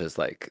as much as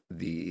like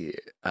the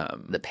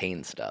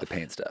pain stuff. The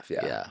pain stuff.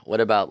 Yeah. Yeah. What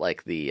about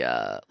like the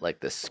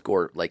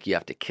squirt? Like you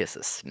have to kiss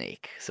a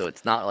snake, so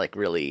it's not like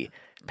really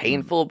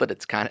painful, but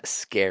it's kind of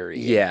scary.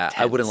 and Yeah,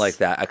 I wouldn't like tense.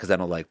 that because I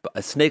don't like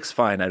a snake's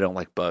fine. I don't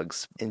like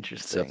bugs.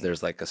 Interesting. So if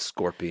there's like a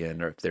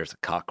scorpion or if there's a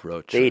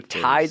cockroach, They or if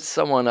there's- tied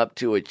someone up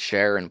to a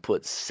chair and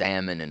put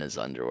salmon in his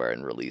underwear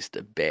and released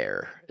a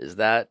bear. Is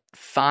that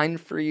fine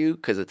for you?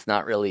 Because it's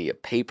not really a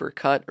paper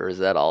cut, or is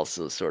that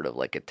also sort of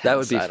like a tense? That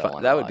would be I don't fine.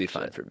 wanna That would be watch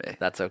fine it? for me.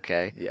 That's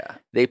okay. Yeah.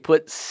 They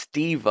put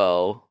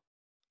Steve-O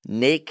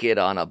naked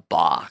on a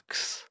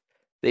box.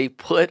 They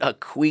put a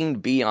queen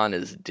bee on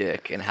his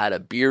dick and had a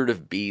beard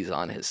of bees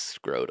on his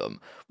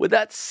scrotum. Would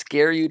that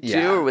scare you too,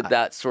 Yeah, or would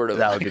that sort of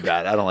That would be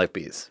bad. I don't like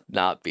bees.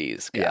 not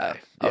bees guy?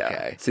 Yeah.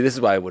 Okay. See, this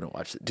is why I wouldn't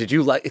watch it. Did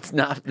you like? It's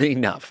not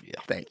enough. Yeah.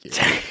 Thank you.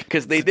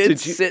 Because they did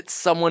Did you- sit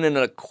someone in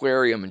an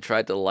aquarium and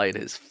tried to light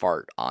his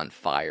fart on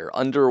fire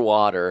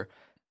underwater.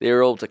 They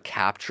were able to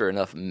capture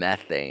enough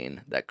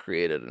methane that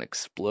created an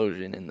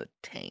explosion in the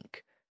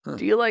tank. Huh.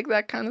 Do you like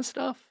that kind of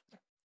stuff?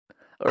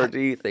 Or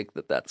do you think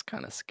that that's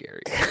kind of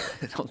scary?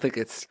 I don't think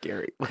it's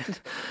scary.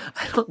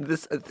 I don't.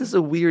 This is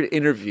a weird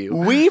interview.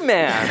 Wee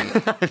Man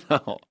I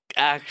know.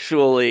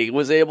 actually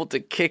was able to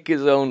kick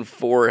his own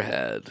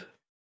forehead.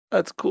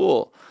 That's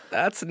cool.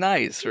 That's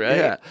nice, right?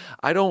 Yeah.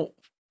 I don't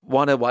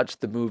want to watch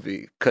the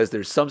movie because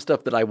there's some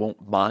stuff that I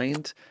won't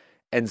mind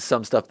and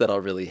some stuff that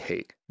I'll really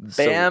hate.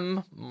 So,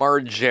 Bam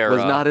Margera was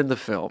not in the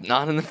film.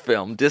 not in the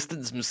film,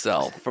 distanced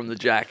himself from the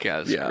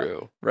Jackass Yeah.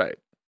 crew. Right.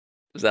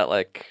 Is that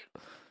like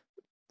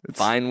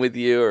fine with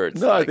you, or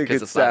it's No, like, I think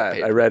 'cause it's not a sad.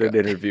 I paper read an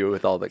cut? interview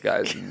with all the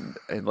guys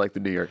in like the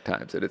New York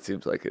Times, and it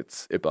seems like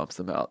it bumps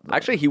them out.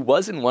 Actually, he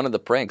was in one of the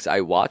pranks.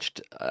 I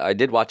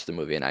did watch the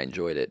movie and I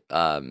enjoyed it.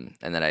 And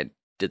then I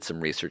did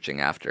some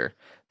researching after.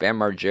 Bam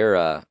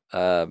Margera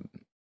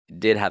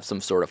did have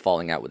some sort of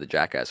falling out with the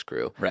Jackass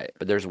crew. Right.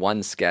 But there's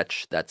one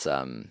sketch that's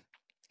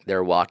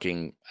they're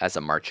walking as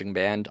a marching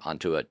band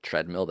onto a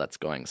treadmill that's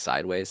going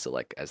sideways. So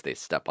like as they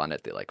step on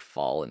it, they like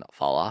fall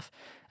off.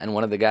 And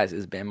one of the guys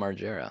is Bam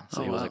Margera.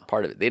 So he was like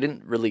part of it. They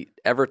didn't really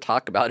ever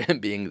talk about him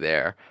being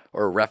there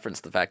or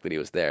reference the fact that he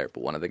was there.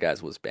 But one of the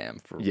guys was Bam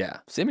for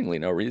seemingly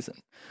no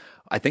reason.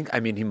 I think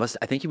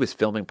he was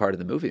filming part of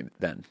the movie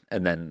then,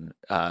 and then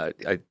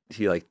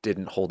he like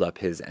didn't hold up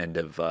his end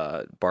of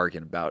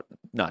bargain about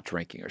not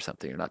drinking or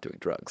something or not doing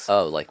drugs.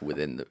 Oh, like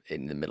in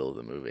the middle of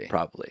the movie,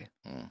 probably.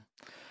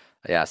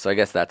 Yeah, so I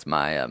guess that's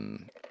my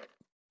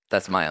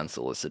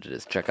unsolicited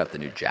is check out the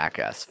new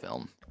Jackass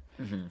film.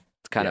 Mm-hmm.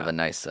 It's kind of a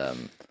nice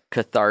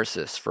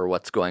catharsis for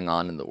what's going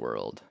on in the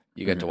world.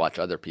 You get to watch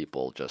other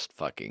people just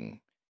fucking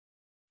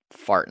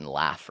fart and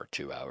laugh for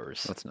 2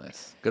 hours. That's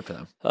nice. Good for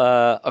them.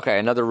 Okay,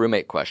 another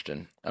roommate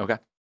question. Okay.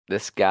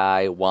 This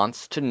guy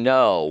wants to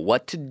know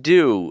what to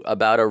do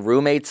about a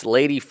roommate's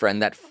lady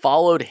friend that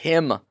followed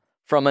him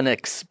from an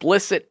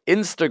explicit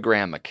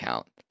Instagram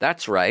account.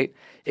 That's right.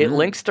 It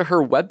links to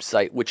her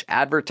website, which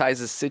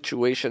advertises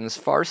situations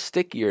far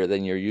stickier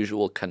than your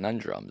usual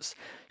conundrums.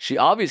 She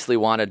obviously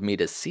wanted me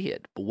to see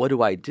it, but what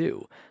do I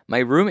do? My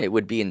roommate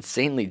would be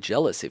insanely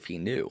jealous if he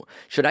knew.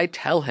 Should I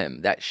tell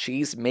him that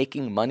she's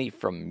making money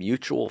from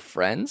mutual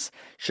friends?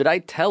 Should I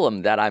tell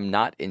him that I'm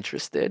not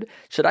interested?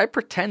 Should I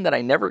pretend that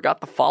I never got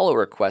the follow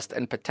request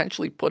and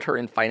potentially put her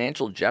in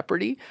financial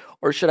jeopardy?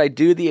 Or should I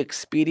do the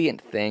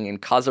expedient thing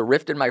and cause a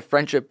rift in my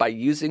friendship by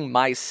using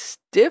my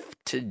stiff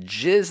to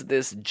jizz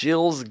this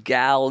Jill's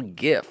gal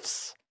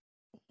gifts?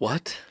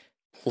 What?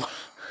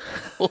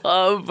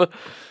 Love,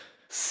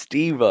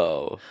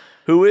 Steve-O,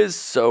 who is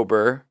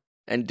sober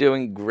and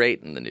doing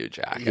great in the new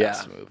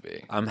Jackass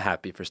movie. I'm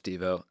happy for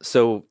Steve-O.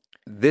 So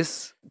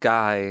this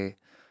guy,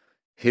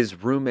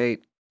 his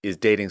roommate is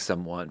dating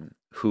someone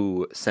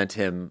who sent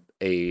him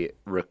a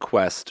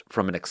request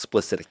from an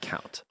explicit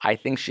account. I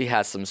think she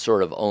has some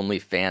sort of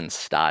OnlyFans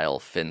style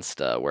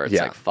Finsta where it's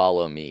like,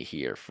 follow me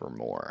here for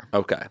more.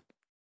 Okay.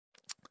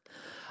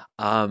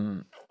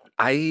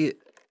 I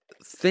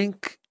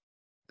think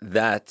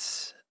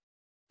that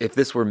if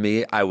this were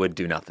me, I would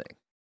do nothing.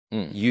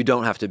 You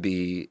don't have to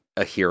be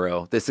a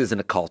hero. This isn't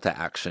a call to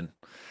action.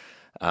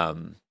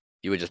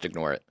 You would just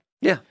ignore it.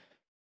 Yeah.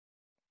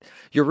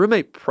 Your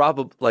roommate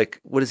probably,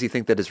 like, what does he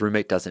think that his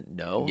roommate doesn't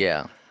know?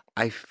 Yeah.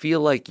 I feel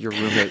like your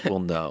roommate will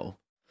know.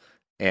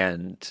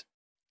 And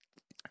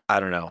I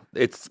don't know.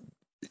 It's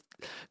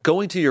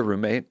going to your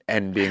roommate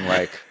and being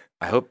like,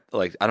 I hope,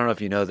 like, I don't know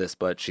if you know this,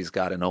 but she's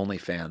got an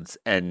OnlyFans.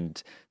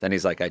 And then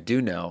he's like, I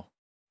do know.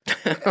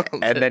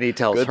 And then he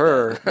tells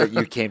her that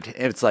you came to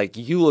him. It's like,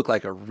 you look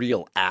like a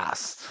real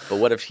ass. But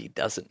what if he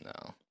doesn't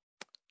know?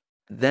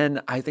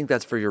 Then I think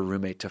that's for your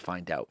roommate to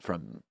find out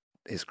from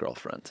his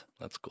girlfriend.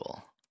 That's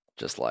cool.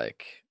 Just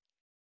like,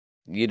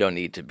 you don't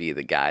need to be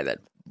the guy that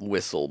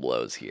whistle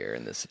blows here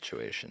in this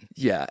situation.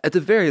 Yeah, at the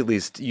very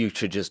least, you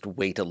should just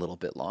wait a little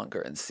bit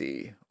longer and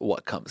see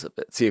what comes of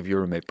it. See if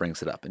your roommate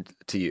brings it up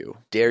to you.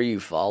 Dare you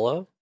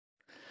follow?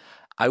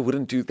 I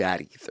wouldn't do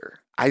that either.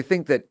 I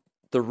think that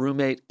the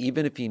roommate,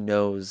 even if he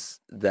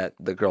knows that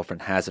the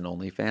girlfriend has an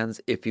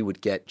OnlyFans, if he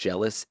would get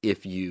jealous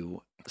if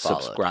you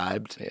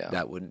subscribed,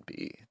 that wouldn't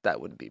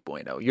be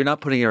bueno. You're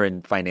not putting her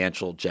in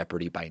financial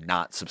jeopardy by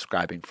not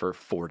subscribing for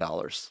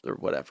 $4 or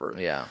whatever.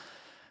 Yeah.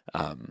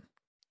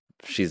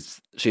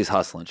 She's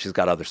hustling. She's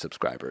got other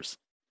subscribers.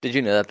 Did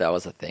you know that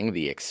was a thing?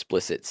 The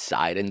explicit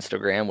side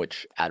Instagram,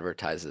 which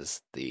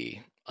advertises the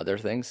other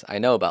things. I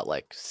know about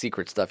like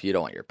secret stuff you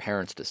don't want your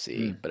parents to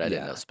see, but I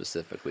didn't know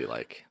specifically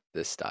like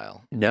this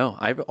style. No,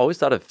 I've always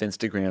thought of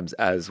Finstagrams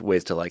as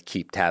ways to like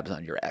keep tabs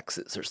on your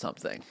exes or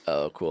something.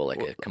 Oh, cool.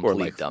 Like a complete or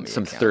like dummy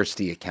some account.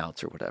 thirsty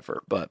accounts or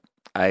whatever. But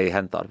I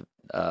hadn't thought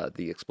of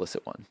the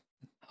explicit one.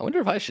 I wonder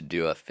if I should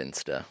do a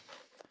Finsta.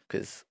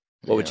 Because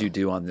what would you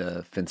do on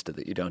the Finsta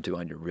that you don't do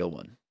on your real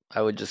one?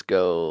 I would just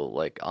go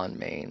like on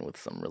main with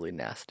some really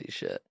nasty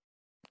shit.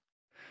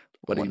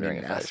 What do you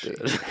mean nasty?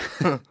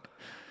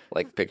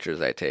 Like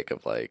pictures I take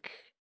of like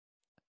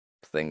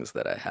things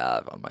that I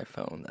have on my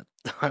phone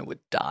that I would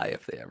die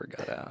if they ever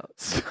got out.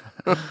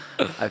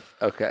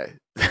 Okay.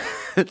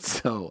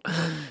 so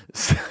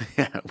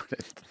yeah,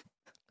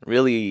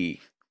 really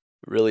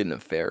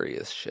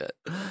nefarious shit.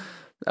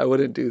 I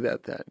wouldn't do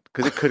that then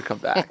because it could come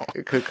back.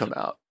 It could come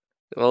out.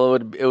 Well,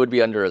 it would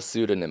be under a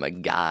pseudonym,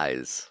 like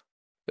Guys.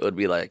 It would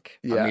be like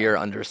Amir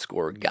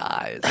 _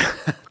 Guys.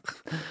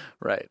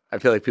 Right. I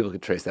feel like people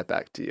could trace that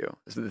back to you.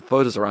 So the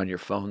photos are on your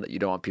phone that you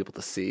don't want people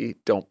to see.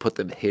 Don't put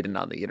them hidden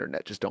on the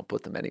internet. Just don't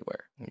put them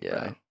anywhere.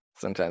 Yeah. Right?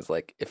 Sometimes,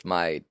 like, if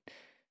my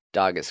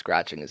dog is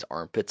scratching his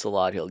armpits a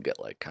lot, he'll get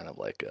like kind of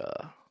like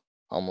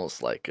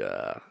almost like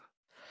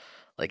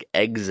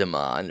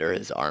eczema under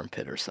his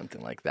armpit or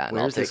something like that. And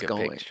Where's I'll this take a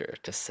going? picture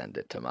to send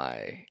it to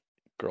my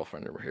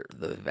girlfriend over here,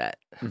 the vet.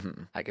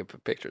 Mhm. I could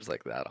put pictures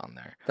like that on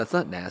there. That's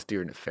not nasty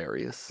or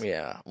nefarious.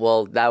 Yeah.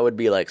 Well, that would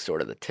be like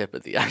sort of the tip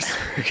of the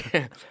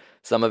iceberg.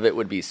 Some of it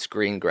would be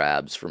screen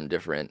grabs from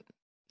different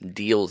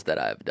deals that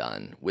I've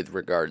done with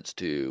regards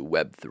to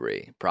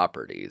Web3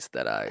 properties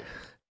that I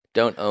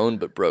don't own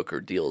but broker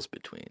deals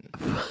between,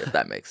 if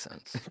that makes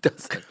sense. It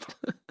doesn't.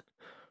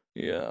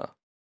 Yeah.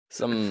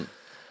 Some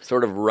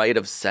sort of right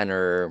of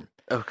center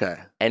Okay.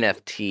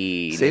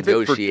 NFT Save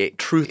negotiate. it for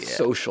Truth Yeah.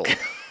 Social,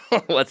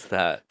 What's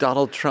that?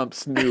 Donald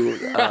Trump's new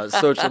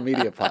social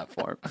media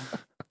platform.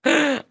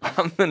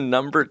 I'm the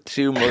number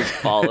 2 most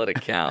followed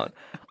account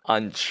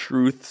on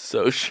Truth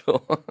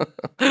Social.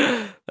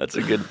 That's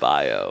a good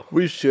bio.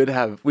 We should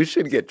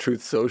get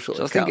Truth Social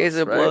Just accounts, in case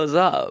it right? blows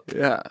up.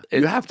 Yeah,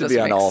 It you have to just be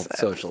on makes all sense.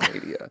 social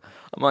media.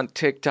 I'm on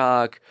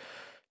TikTok,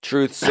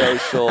 Truth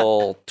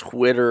Social,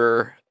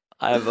 Twitter.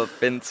 I have a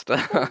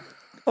Finsta.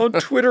 On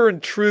Twitter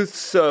and Truth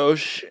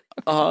Social.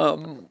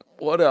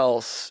 What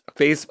else?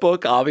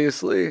 Facebook,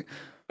 obviously.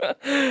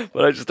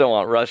 But I just don't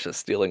want Russia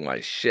stealing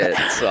my shit,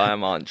 so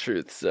I'm on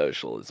Truth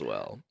Social as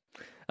well.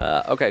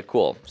 Okay,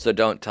 cool. So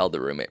don't tell the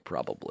roommate,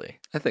 probably.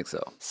 I think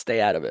so. Stay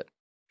out of it.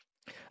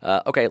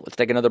 Okay, let's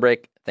take another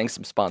break. Thanks to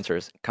some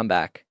sponsors. Come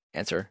back,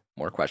 answer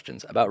more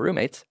questions about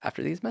roommates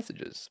after these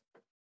messages.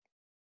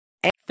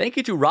 And thank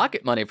you to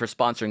Rocket Money for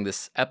sponsoring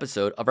this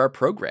episode of our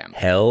program.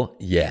 Hell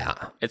yeah.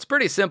 It's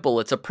pretty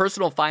simple. It's a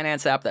personal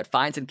finance app that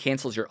finds and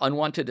cancels your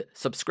unwanted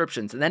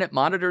subscriptions, and then it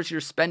monitors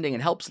your spending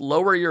and helps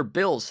lower your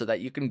bills so that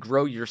you can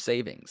grow your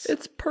savings.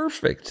 It's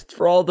perfect. It's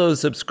for all those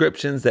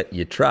subscriptions that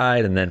you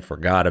tried and then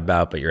forgot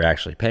about, but you're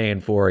actually paying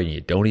for and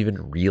you don't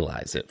even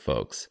realize it,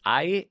 folks.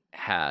 I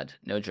had,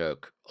 no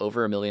joke,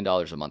 over $1 million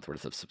a month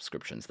worth of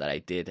subscriptions that I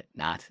did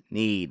not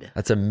need.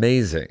 That's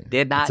amazing.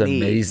 Did not That's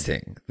need.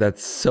 amazing.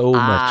 That's so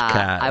much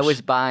cash. I was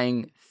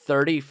buying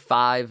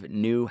 35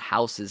 new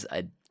houses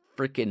a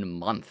freaking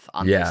month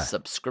on Yeah. this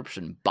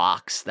subscription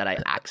box that I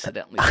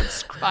accidentally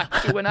subscribed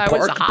to when I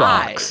was Bark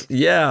high. Box.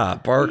 Yeah,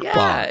 Bark Yeah,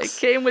 Box.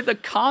 it came with the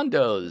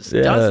condos,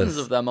 Yes. dozens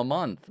of them a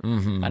month.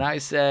 Mhm. And I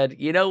said,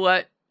 you know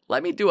what?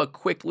 Let me do a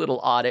quick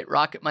little audit.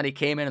 Rocket Money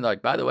came in and they're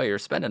like, by the way, you're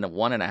spending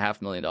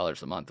 $1.5 million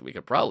a month. We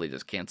could probably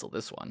just cancel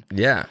this one.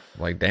 Yeah,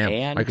 like damn,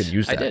 And I could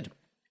use that. I did.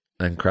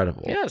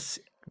 Incredible. Yes.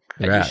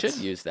 Congrats. And you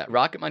should use that.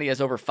 Rocket Money has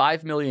over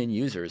 5 million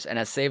users and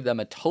has saved them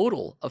a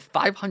total of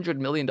 $500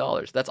 million.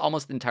 That's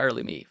almost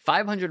entirely me.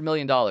 $500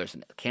 million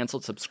in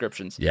canceled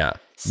subscriptions. Yeah,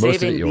 most of it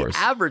Saving yours. the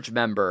average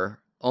member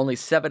only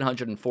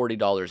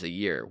 $740 a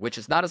year, which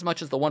is not as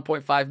much as the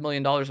 $1.5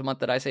 million a month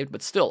that I saved,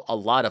 but still a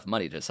lot of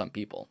money to some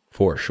people.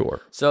 For sure.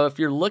 So if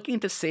you're looking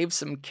to save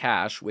some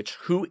cash, which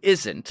who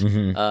isn't,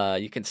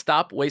 Mm-hmm. you can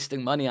stop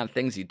wasting money on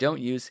things you don't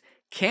use.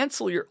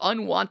 Cancel your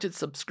unwanted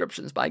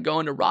subscriptions by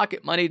going to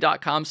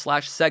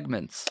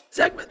rocketmoney.com/segments.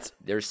 Segments.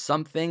 There's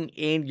something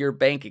in your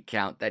bank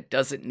account that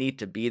doesn't need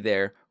to be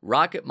there.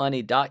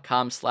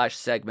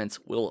 Rocketmoney.com/segments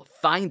will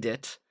find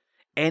it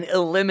and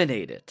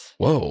eliminate it.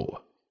 Whoa.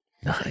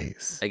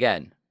 Nice.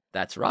 Again,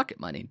 that's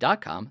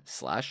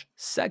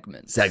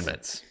rocketmoney.com/segments.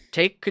 Segments.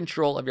 Take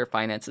control of your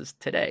finances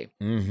today.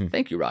 Mm-hmm.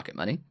 Thank you, Rocket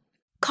Money.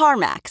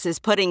 CarMax is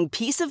putting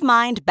peace of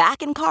mind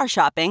back in car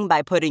shopping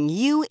by putting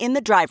you in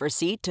the driver's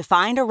seat to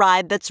find a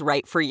ride that's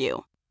right for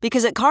you.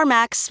 Because at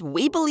CarMax,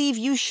 we believe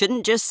you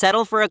shouldn't just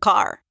settle for a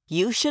car.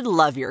 You should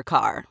love your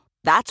car.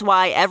 That's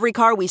why every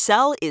car we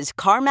sell is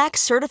CarMax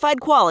certified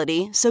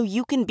quality, so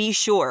you can be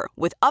sure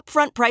with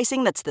upfront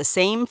pricing that's the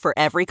same for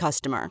every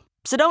customer.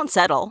 So don't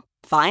settle.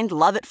 Find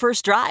love at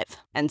first drive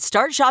and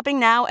start shopping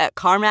now at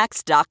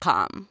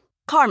CarMax.com.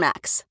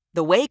 CarMax,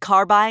 the way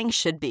car buying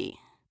should be.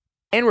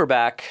 And we're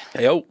back.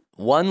 Yo.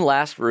 One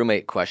last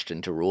roommate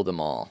question to rule them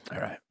all. All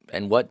right.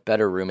 And what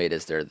better roommate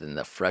is there than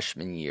the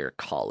freshman year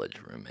college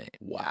roommate?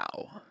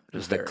 Wow.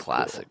 Just the Very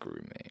classic cool.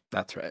 roommate.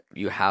 That's right.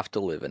 You have to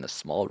live in a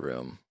small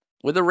room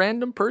with a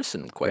random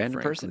person, quite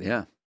Random frankly. person,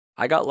 yeah.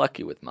 I got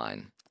lucky with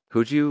mine.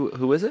 Who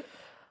is it?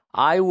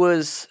 I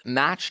was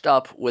matched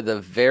up with a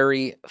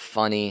very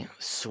funny,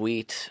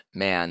 sweet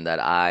man that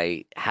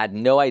I had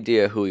no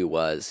idea who he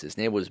was. His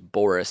name was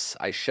Boris.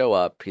 I show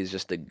up. He's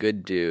just a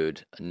good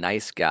dude, a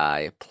nice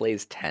guy,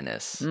 plays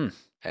tennis. And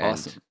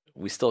awesome.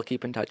 we still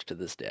keep in touch to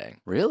this day.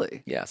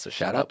 Really? Yeah, so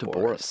Shout shout out out to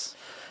Boris.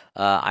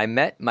 I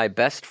met my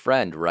best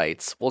friend,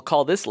 writes, we'll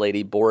call this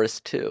lady Boris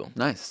 2.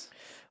 Nice.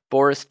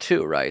 Boris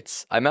 2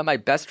 writes, I met my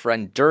best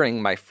friend during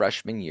my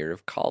freshman year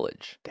of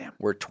college. Damn.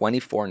 We're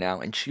 24 now,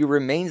 and she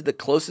remains the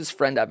closest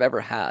friend I've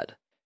ever had.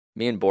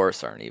 Me and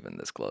Boris aren't even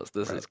this close.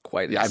 This is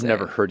quite Yeah, I've insane.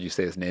 never heard you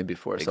say his name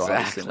before, so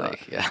obviously not.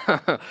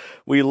 Yeah.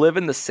 We live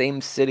in the same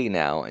city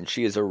now, and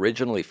she is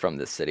originally from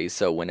this city,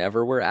 so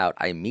whenever we're out,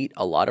 I meet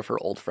a lot of her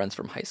old friends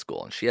from high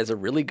school, and she has a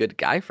really good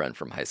guy friend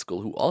from high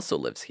school who also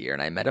lives here,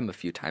 and I met him a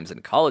few times in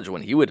college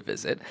when he would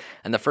visit,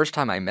 and the first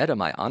time I met him,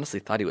 I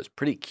honestly thought he was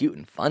pretty cute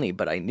and funny,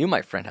 but I knew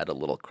my friend had a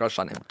little crush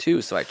on him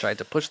too, so I tried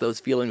to push those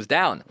feelings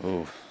down.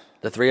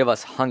 The three of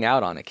us hung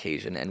out on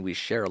occasion, and we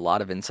share a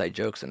lot of inside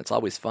jokes, and it's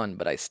always fun,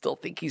 but I still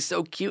think he's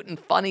so cute and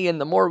funny,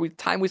 and the more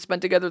time we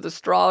spend together, the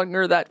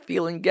stronger that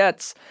feeling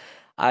gets.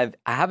 I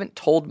haven't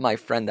told my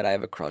friend that I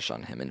have a crush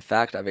on him. In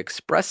fact, I've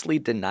expressly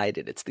denied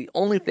it. It's the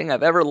only thing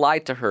I've ever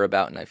lied to her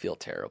about, and I feel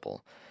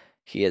terrible.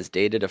 He has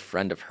dated a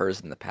friend of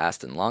hers in the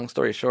past, and long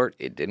story short,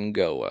 it didn't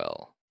go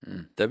well.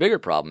 The bigger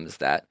problem is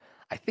that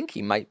I think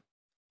he might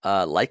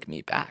like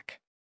me back.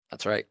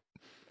 That's right.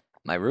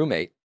 My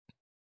roommate,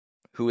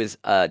 who is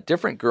a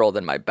different girl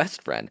than my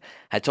best friend,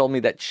 had told me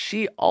that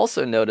she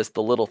also noticed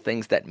the little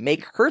things that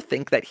make her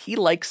think that he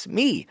likes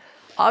me.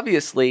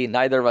 Obviously,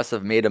 neither of us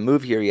have made a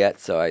move here yet,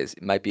 so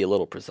it might be a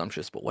little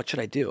presumptuous, but what should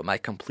I do? Am I a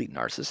complete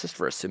narcissist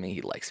for assuming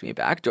he likes me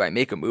back? Do I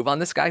make a move on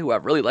this guy who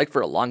I've really liked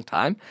for a long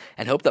time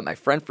and hope that my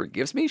friend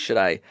forgives me?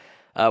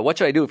 What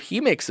should I do if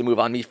he makes a move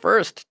on me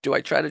first? Do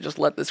I try to just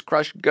let this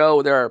crush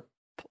go? There are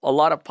a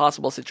lot of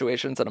possible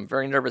situations, and I'm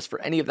very nervous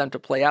for any of them to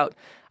play out.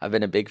 I've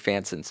been a big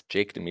fan since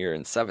Jake Demir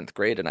in 7th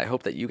grade, and I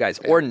hope that you guys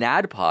or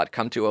NADPOD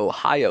come to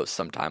Ohio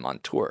sometime on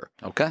tour.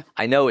 Okay.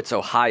 I know it's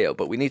Ohio,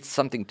 but we need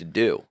something to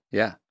do.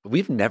 Yeah.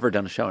 We've never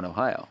done a show in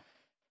Ohio.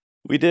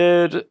 We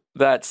did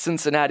that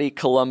Cincinnati,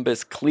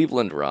 Columbus,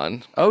 Cleveland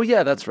run. Oh,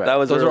 yeah, that's right. That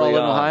was Those are all early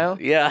in on. Ohio?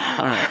 Yeah.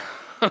 All right.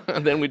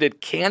 Then we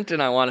did Canton,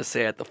 I want to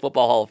say, at the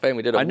Football Hall of Fame.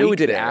 We did I knew we week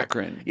did there.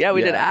 Akron. Yeah,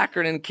 we did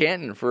Akron and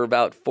Canton for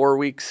about 4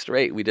 weeks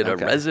straight. We did a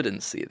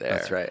residency there.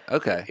 That's right.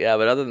 Okay. Yeah,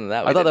 but other than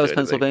that, I thought that was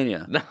didn't do anything.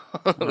 Pennsylvania.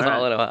 No, it was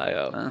all in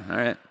Ohio. All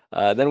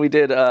right. Then we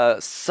did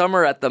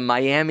summer at the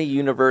Miami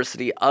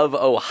University of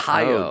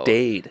Ohio. Oh,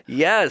 Dade.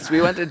 Yes,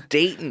 we went to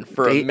Dayton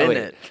for a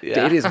minute.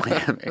 Dade is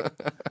Miami.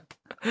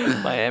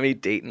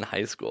 Miami-Dayton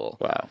High School.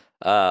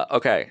 Wow.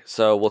 Okay,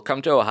 so we'll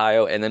come to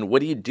Ohio, and then what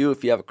do you do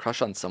if you have a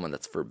crush on someone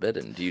that's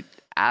forbidden? Do you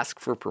ask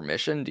for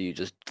permission? Do you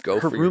just go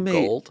for your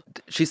gold?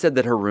 She said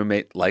that her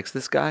roommate likes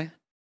this guy,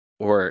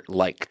 or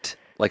liked.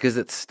 Like, is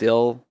it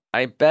still?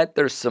 I bet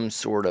there's some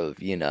sort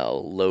of,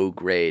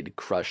 low-grade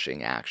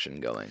crushing action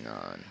going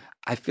on.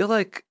 I feel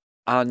like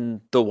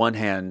on the one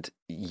hand,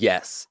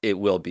 yes, it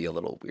will be a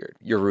little weird.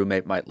 Your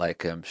roommate might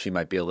like him. She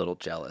might be a little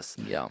jealous.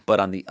 Yeah. But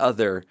on the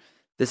other,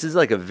 this is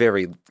like a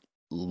very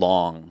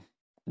long,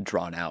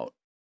 drawn-out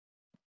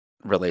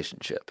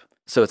relationship.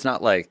 So it's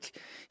not like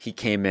he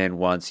came in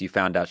once, you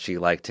found out she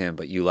liked him,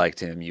 but you liked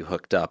him, you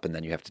hooked up, and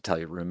then you have to tell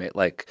your roommate.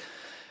 Like,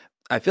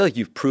 I feel like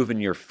you've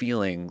proven your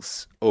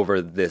feelings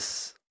over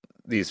these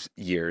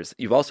years.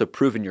 You've also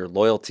proven your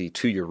loyalty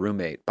to your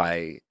roommate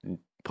by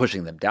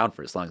pushing them down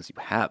for as long as you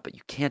have, but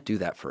you can't do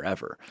that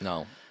forever.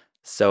 No.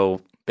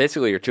 So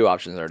basically your two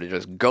options are to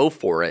just go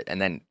for it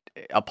and then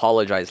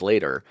apologize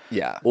later.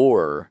 Yeah.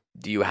 Or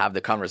do you have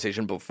the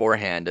conversation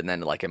beforehand and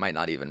then it might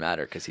not even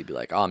matter because he'd be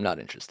like, oh, I'm not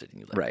interested in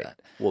you like that.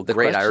 Well,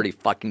 great. I already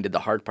fucking did the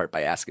hard part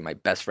by asking my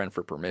best friend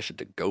for permission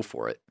to go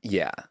for it.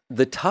 Yeah.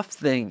 The tough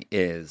thing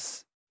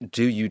is,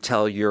 do you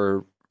tell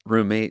your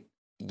roommate,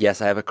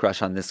 yes, I have a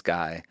crush on this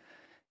guy,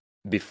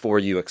 before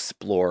you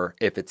explore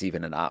if it's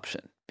even an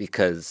option?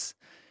 Because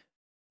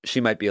she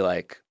might be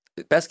like,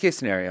 best case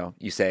scenario,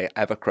 you say,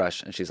 I have a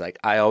crush. And she's like,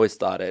 I always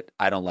thought it.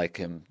 I don't like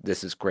him.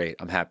 This is great.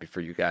 I'm happy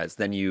for you guys.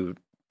 Then you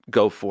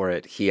go for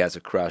it. He has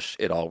a crush.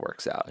 It all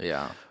works out.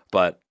 Yeah.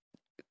 But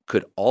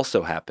could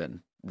also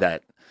happen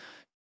that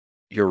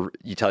you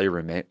tell your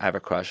roommate, I have a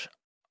crush.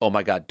 Oh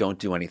my God, don't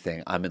do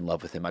anything. I'm in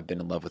love with him. I've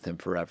been in love with him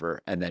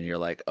forever. And then you're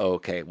like, oh,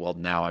 okay, well,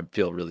 now I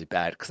feel really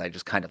bad because I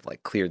just kind of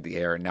cleared the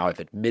air. And now I've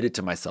admitted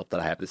to myself that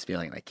I have this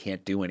feeling and I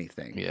can't do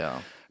anything.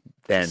 Yeah.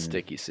 Then it's a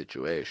sticky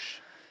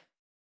situation.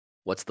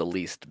 What's the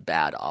least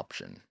bad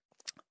option?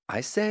 I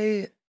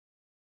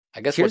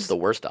guess what's the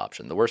worst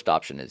option? The worst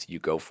option is you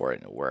go for it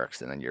and it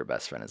works, and then your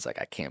best friend is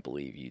like, I can't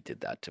believe you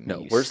did that to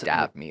me. You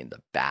stabbed me in the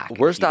back.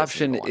 Worst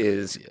option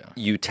is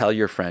you tell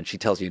your friend, she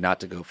tells you not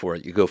to go for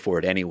it. You go for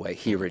it anyway.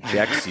 He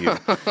rejects you.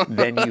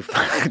 Then you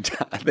find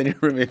out, then your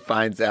roommate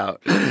finds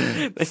out.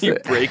 Then you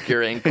break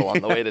your ankle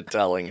on the way to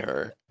telling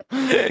her.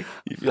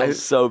 You feel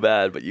so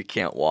bad, but you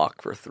can't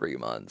walk for 3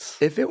 months.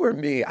 If it were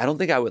me, I don't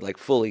think I would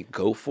fully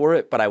go for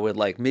it, but I would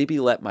maybe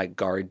let my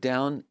guard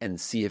down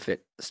and see if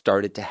it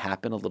started to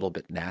happen a little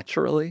bit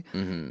naturally,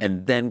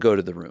 and then go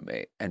to the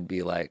roommate and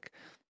be like,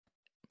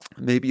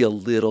 maybe a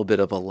little bit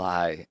of a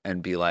lie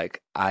and be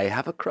like, I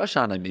have a crush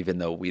on him, even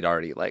though we'd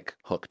already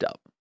hooked up,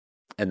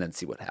 and then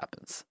see what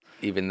happens.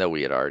 Even though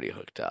we had already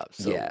hooked up.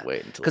 So yeah.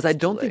 Wait until because I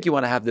don't think you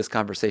want to have this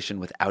conversation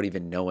without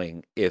even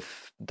knowing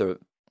if the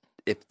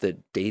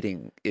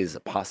dating is a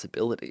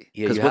possibility.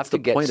 Yeah, you have to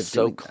get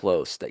so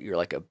close that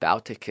you're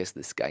about to kiss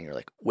this guy and you're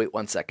like, wait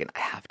 1 second, I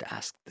have to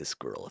ask this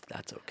girl if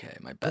that's okay.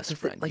 My best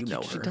friend, you know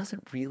her. She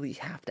doesn't really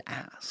have to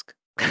ask.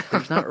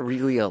 There's not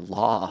really a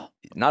law.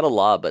 Not a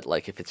law, but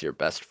if it's your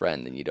best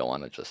friend, then you don't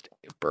want to just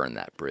burn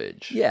that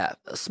bridge. Yeah,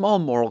 a small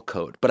moral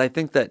code. But I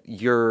think that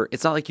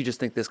it's not like you just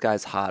think this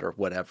guy's hot or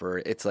whatever.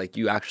 It's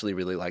you actually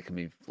really like him.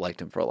 You've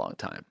liked him for a long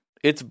time.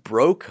 It's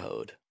bro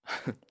code.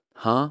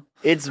 Huh?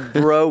 It's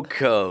bro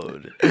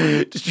code.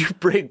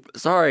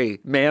 Sorry,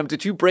 ma'am,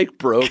 did you break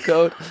bro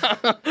code?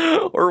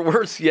 Or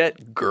worse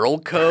yet, girl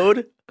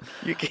code?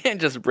 You can't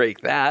just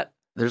break that.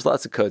 There's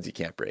lots of codes you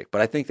can't break,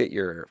 but I think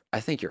you're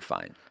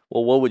fine.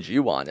 Well, what would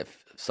you want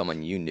if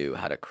someone you knew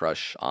had a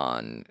crush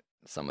on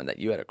someone that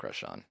you had a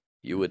crush on?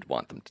 You would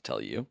want them to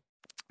tell you?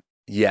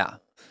 Yeah.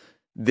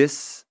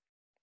 This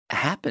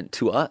happened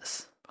to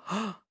us.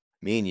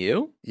 Me and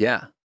you?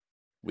 Yeah.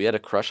 We had a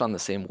crush on the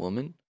same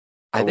woman?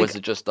 Or I think was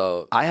it just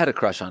a... I had a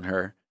crush on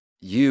her.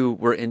 You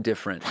were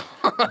indifferent.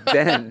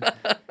 then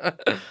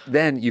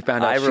you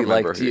found out I she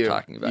remember liked who you're you.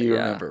 talking about, You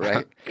yeah. remember,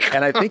 right?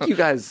 And I think you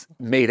guys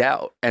made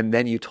out, and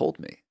then you told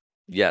me.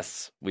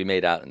 Yes, we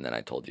made out and then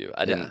I told you.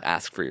 I didn't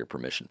ask for your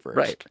permission first.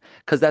 Right.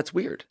 Because that's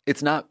weird.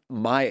 It's not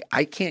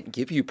I can't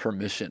give you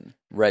permission.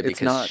 Right, It's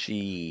because not-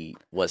 she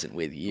wasn't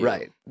with you.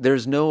 Right.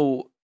 There's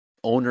no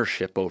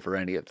ownership over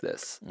any of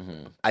this.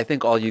 Mm-hmm. I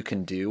think all you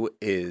can do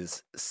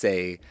is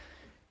say,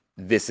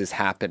 this is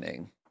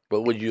happening.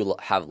 But would you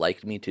have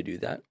liked me to do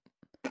that?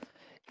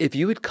 If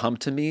you had come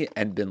to me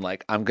and been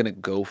like, I'm going to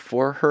go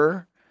for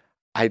her,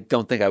 I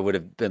don't think I would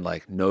have been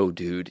like, no,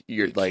 dude,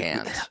 you're You like,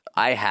 can't.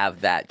 I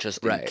have that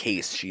just in Right.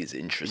 case she's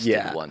interested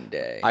Yeah. one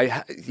day.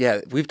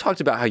 We've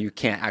talked about how you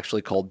can't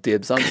actually call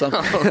dibs on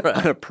something,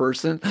 on a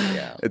person.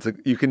 Yeah.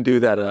 You can do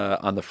that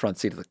on the front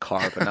seat of the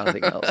car, but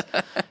nothing else.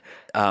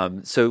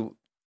 So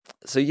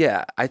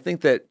yeah, I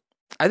think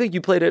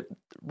you played it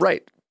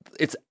right.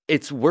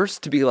 It's worse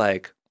to be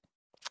like,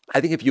 I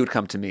think if you had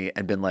come to me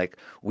and been like,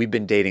 we've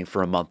been dating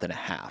for a month and a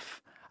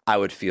half, I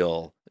would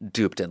feel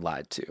duped and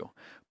lied to.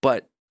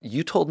 But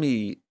you told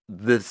me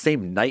the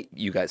same night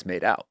you guys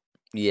made out.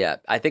 Yeah,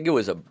 I think it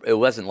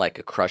wasn't like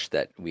a crush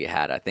that we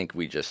had. I think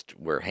we just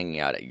were hanging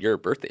out at your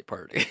birthday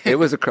party. It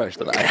was a crush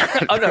that I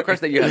had. Oh, no, a crush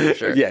that you had for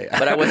sure. Yeah.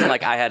 But I wasn't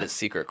like I had a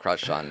secret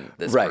crush on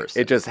this Right.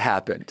 person. It just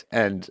happened.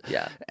 And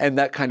and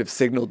that kind of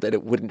signaled that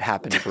it wouldn't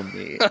happen for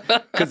me.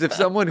 Because if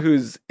someone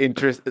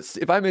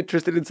if I'm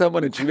interested in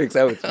someone and she makes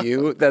out with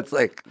you, that's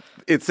like,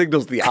 it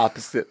signals the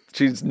opposite.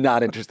 She's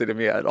not interested in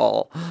me at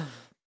all.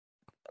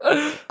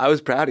 I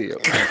was proud of you.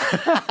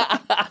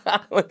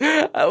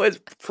 I was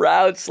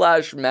proud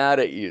 / mad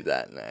at you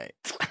that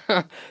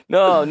night.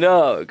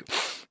 No.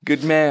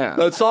 Good man.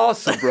 That's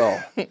awesome, bro.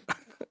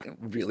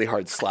 Really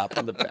hard slap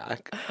on the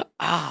back.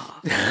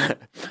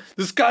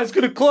 This guy's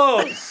going to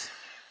close.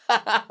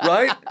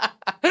 Right?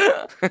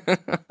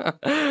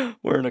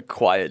 We're in a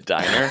quiet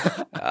diner.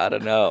 I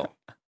don't know.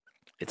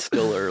 It's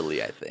still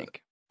early, I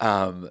think.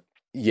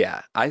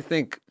 Yeah, I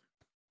think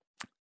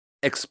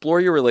explore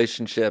your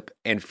relationship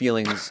and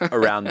feelings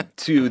around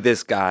to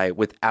this guy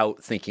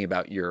without thinking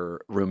about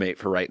your roommate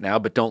for right now,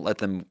 but don't let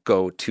them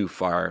go too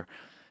far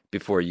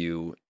before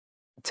you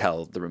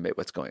tell the roommate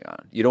what's going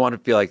on. You don't want to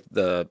feel like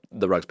the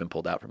rug's been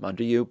pulled out from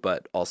under you,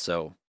 but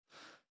also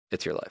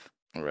it's your life.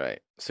 Right.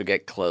 So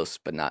get close,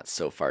 but not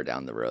so far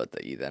down the road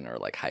that you then are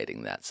like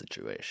hiding that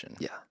situation.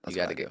 Yeah. You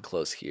got to get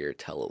close here,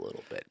 tell a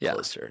little bit Yeah.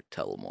 closer,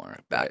 tell more,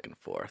 back and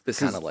forth. This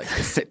Kind is- of like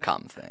the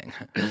sitcom thing.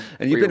 And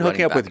you've Where been you're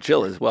hooking up running with back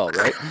Jill and as well,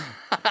 right?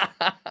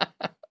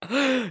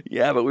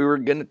 Yeah, but we were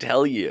going to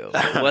tell you.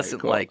 It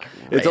wasn't Cool. like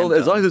It's only,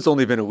 as long random. as it's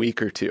only been a week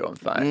or two, I'm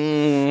fine.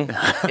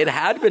 It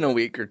had been a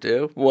week or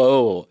two.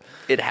 Whoa.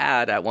 It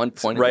had at one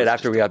point. Right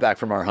after we got back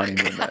from our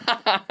honeymoon then.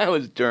 It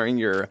was during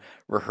your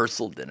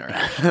rehearsal dinner.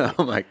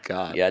 Oh my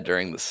God. Yeah,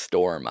 during the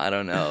storm. I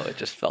don't know. It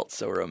just felt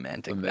so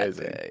romantic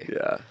Amazing. that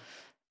day.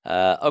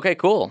 Yeah. Okay,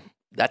 cool.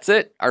 That's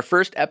it. Our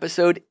first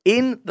episode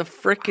in the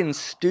frickin'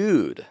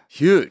 stewed.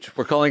 Huge.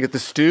 We're calling it the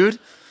Stewed.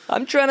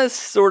 I'm trying to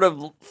sort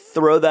of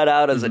throw that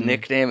out as a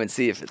nickname and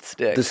see if it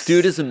sticks. The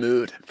Stewed is a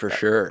mood for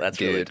sure. That's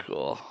dude. really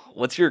cool.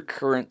 What's your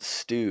current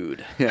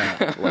stewed?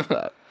 Yeah, love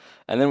that.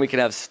 And then we can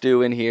have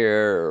stew in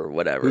here or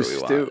whatever Who's we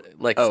stew? want.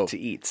 Like Oh, to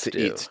eat to stew.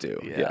 eat stew,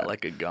 yeah.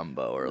 like a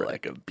gumbo or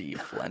like a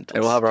beef lentil.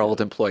 And we'll have our stew.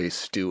 old employee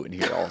Stu in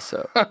here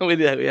also. we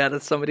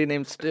had somebody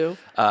named Stu?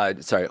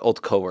 Sorry,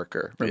 old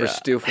coworker. Remember Yeah.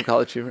 Stu from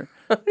College Humor?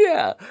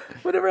 Yeah.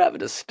 Whatever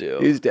happened to Stu?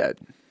 He's dead.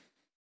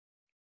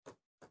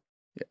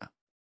 Yeah.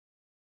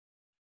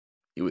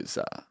 He was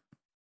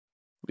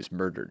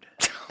murdered.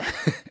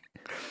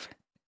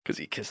 Because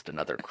he kissed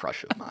another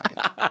crush of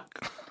mine.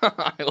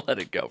 I let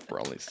it go for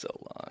only so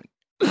long.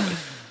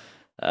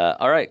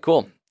 All right,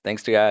 cool.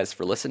 Thanks to you guys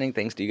for listening.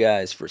 Thanks to you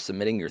guys for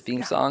submitting your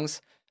theme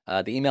songs.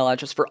 The email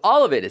address for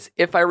all of it is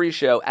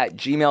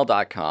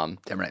ifireshow@gmail.com.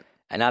 Damn right.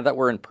 And now that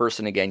we're in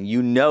person again,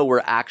 you know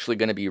we're actually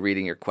going to be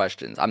reading your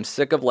questions. I'm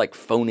sick of like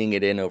phoning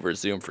it in over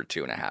Zoom for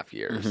 2.5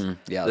 years.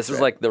 Yeah, This that's is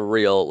right. like the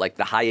real, like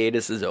the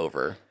hiatus is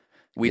over.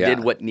 We Yeah.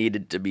 did what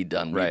needed to be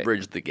done. We Right.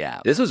 bridged the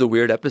gap. This was a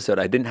weird episode.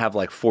 I didn't have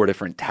like 4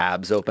 different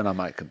tabs open on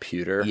my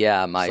computer.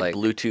 Yeah, my It's like-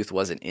 Bluetooth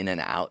wasn't in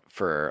and out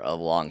for a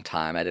long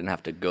time. I didn't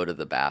have to go to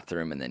the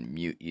bathroom and then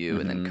mute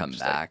you and then come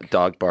Just, like, back.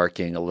 dog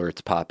barking,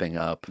 alerts popping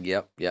up.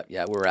 Yep. We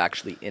were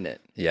actually in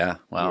it. Yeah,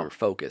 We wow. were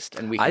focused,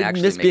 and we can I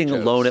actually miss make being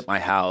jokes. alone at my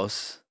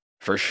house,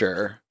 for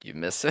sure. You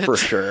miss it For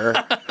sure.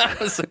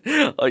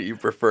 Oh, you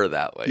prefer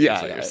that way? is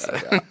what you're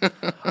saying.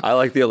 I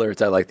like the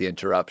alerts. I like the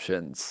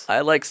interruptions.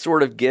 I like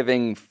sort of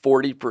giving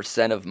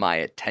 40% of my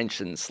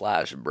attention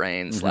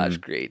 /brain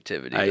 /creativity to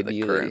the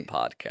Ideally. current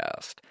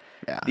podcast.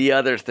 Yeah. The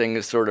other thing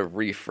is sort of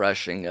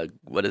refreshing a,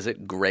 what is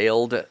it,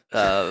 Grailed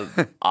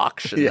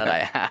auction that I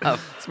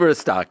have We're a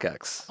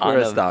StockX. on We're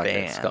a a StockX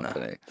van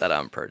company. that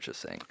I'm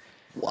purchasing.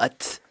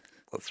 What?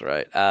 That's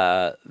right.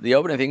 The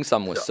opening theme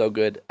song was so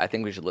good. I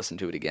think we should listen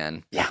to it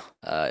again. Yeah.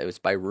 It was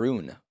by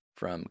Rune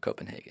from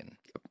Copenhagen.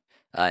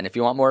 And if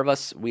you want more of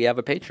us, we have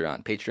a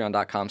Patreon,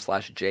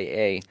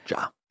 patreon.com/JA.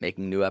 Ja.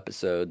 Making new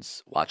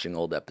episodes, watching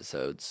old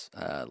episodes.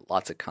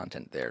 Lots of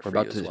content there We're for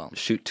you about as to well.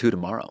 shoot 2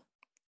 tomorrow.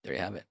 There you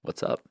have it.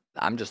 What's up?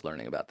 I'm just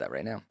learning about that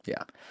right now.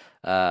 Yeah.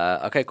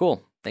 Okay,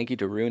 cool. Thank you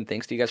to Rune.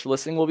 Thanks to you guys for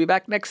listening. We'll be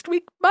back next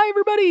week. Bye,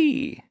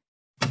 everybody.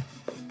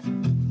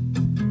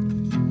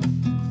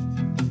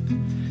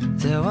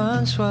 There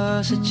once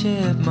was a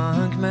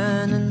chipmunk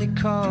man and they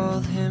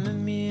called him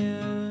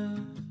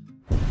Emil.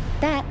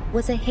 That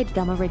was a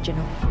HeadGum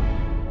original.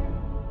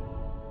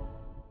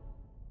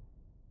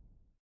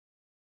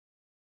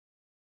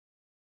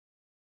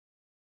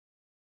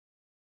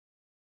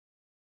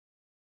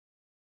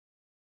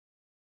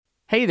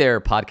 Hey there,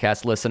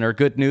 podcast listener.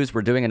 Good news.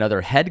 We're doing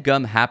another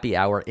HeadGum Happy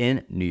Hour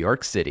in New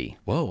York City.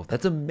 Whoa,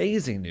 that's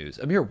amazing news.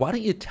 Amir, why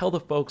don't you tell the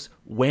folks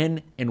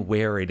when and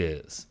where it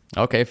is?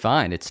 Okay,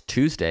 fine. It's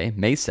Tuesday,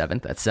 May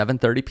 7th at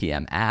 7:30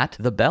 p.m. at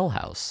the Bell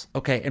House.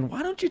 Okay, and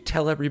why don't you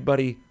tell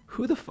everybody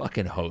who the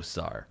fucking hosts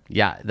are?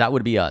 Yeah, that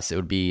would be us. It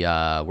would be,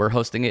 we're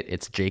hosting it.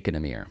 It's Jake and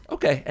Amir.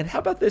 Okay, and how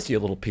about this, you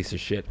little piece of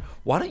shit?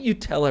 Why don't you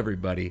tell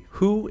everybody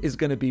who is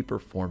going to be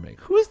performing?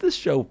 Who is this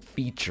show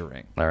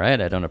featuring? All right,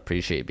 I don't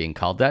appreciate being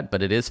called that,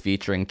 but it is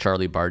featuring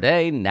Charlie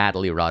Bardet,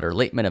 Natalie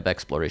Rotter-Lateman of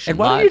Exploration And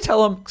why Live. don't you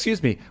tell them,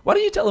 why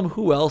don't you tell them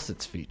who else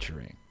it's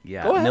featuring?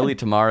 Yeah, Go ahead. Millie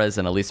Tamares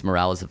and Elise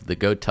Morales of the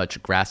Go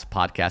Touch Grass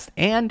podcast,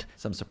 and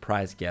Some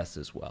surprise guests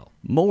as well.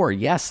 more,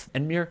 yes.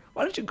 And Mir,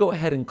 why don't you go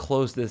ahead and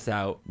close this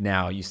out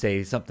now? You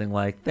say something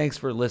like, thanks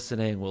for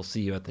listening. We'll see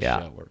you at the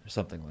show or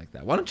something like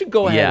that. Why don't you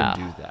go ahead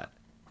and do that?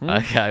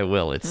 Okay, I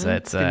will. It's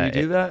Can you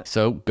do that?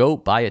 So go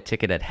buy a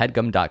ticket at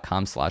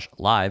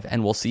headgum.com/live,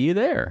 and we'll see you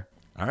there.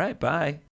 All right, bye.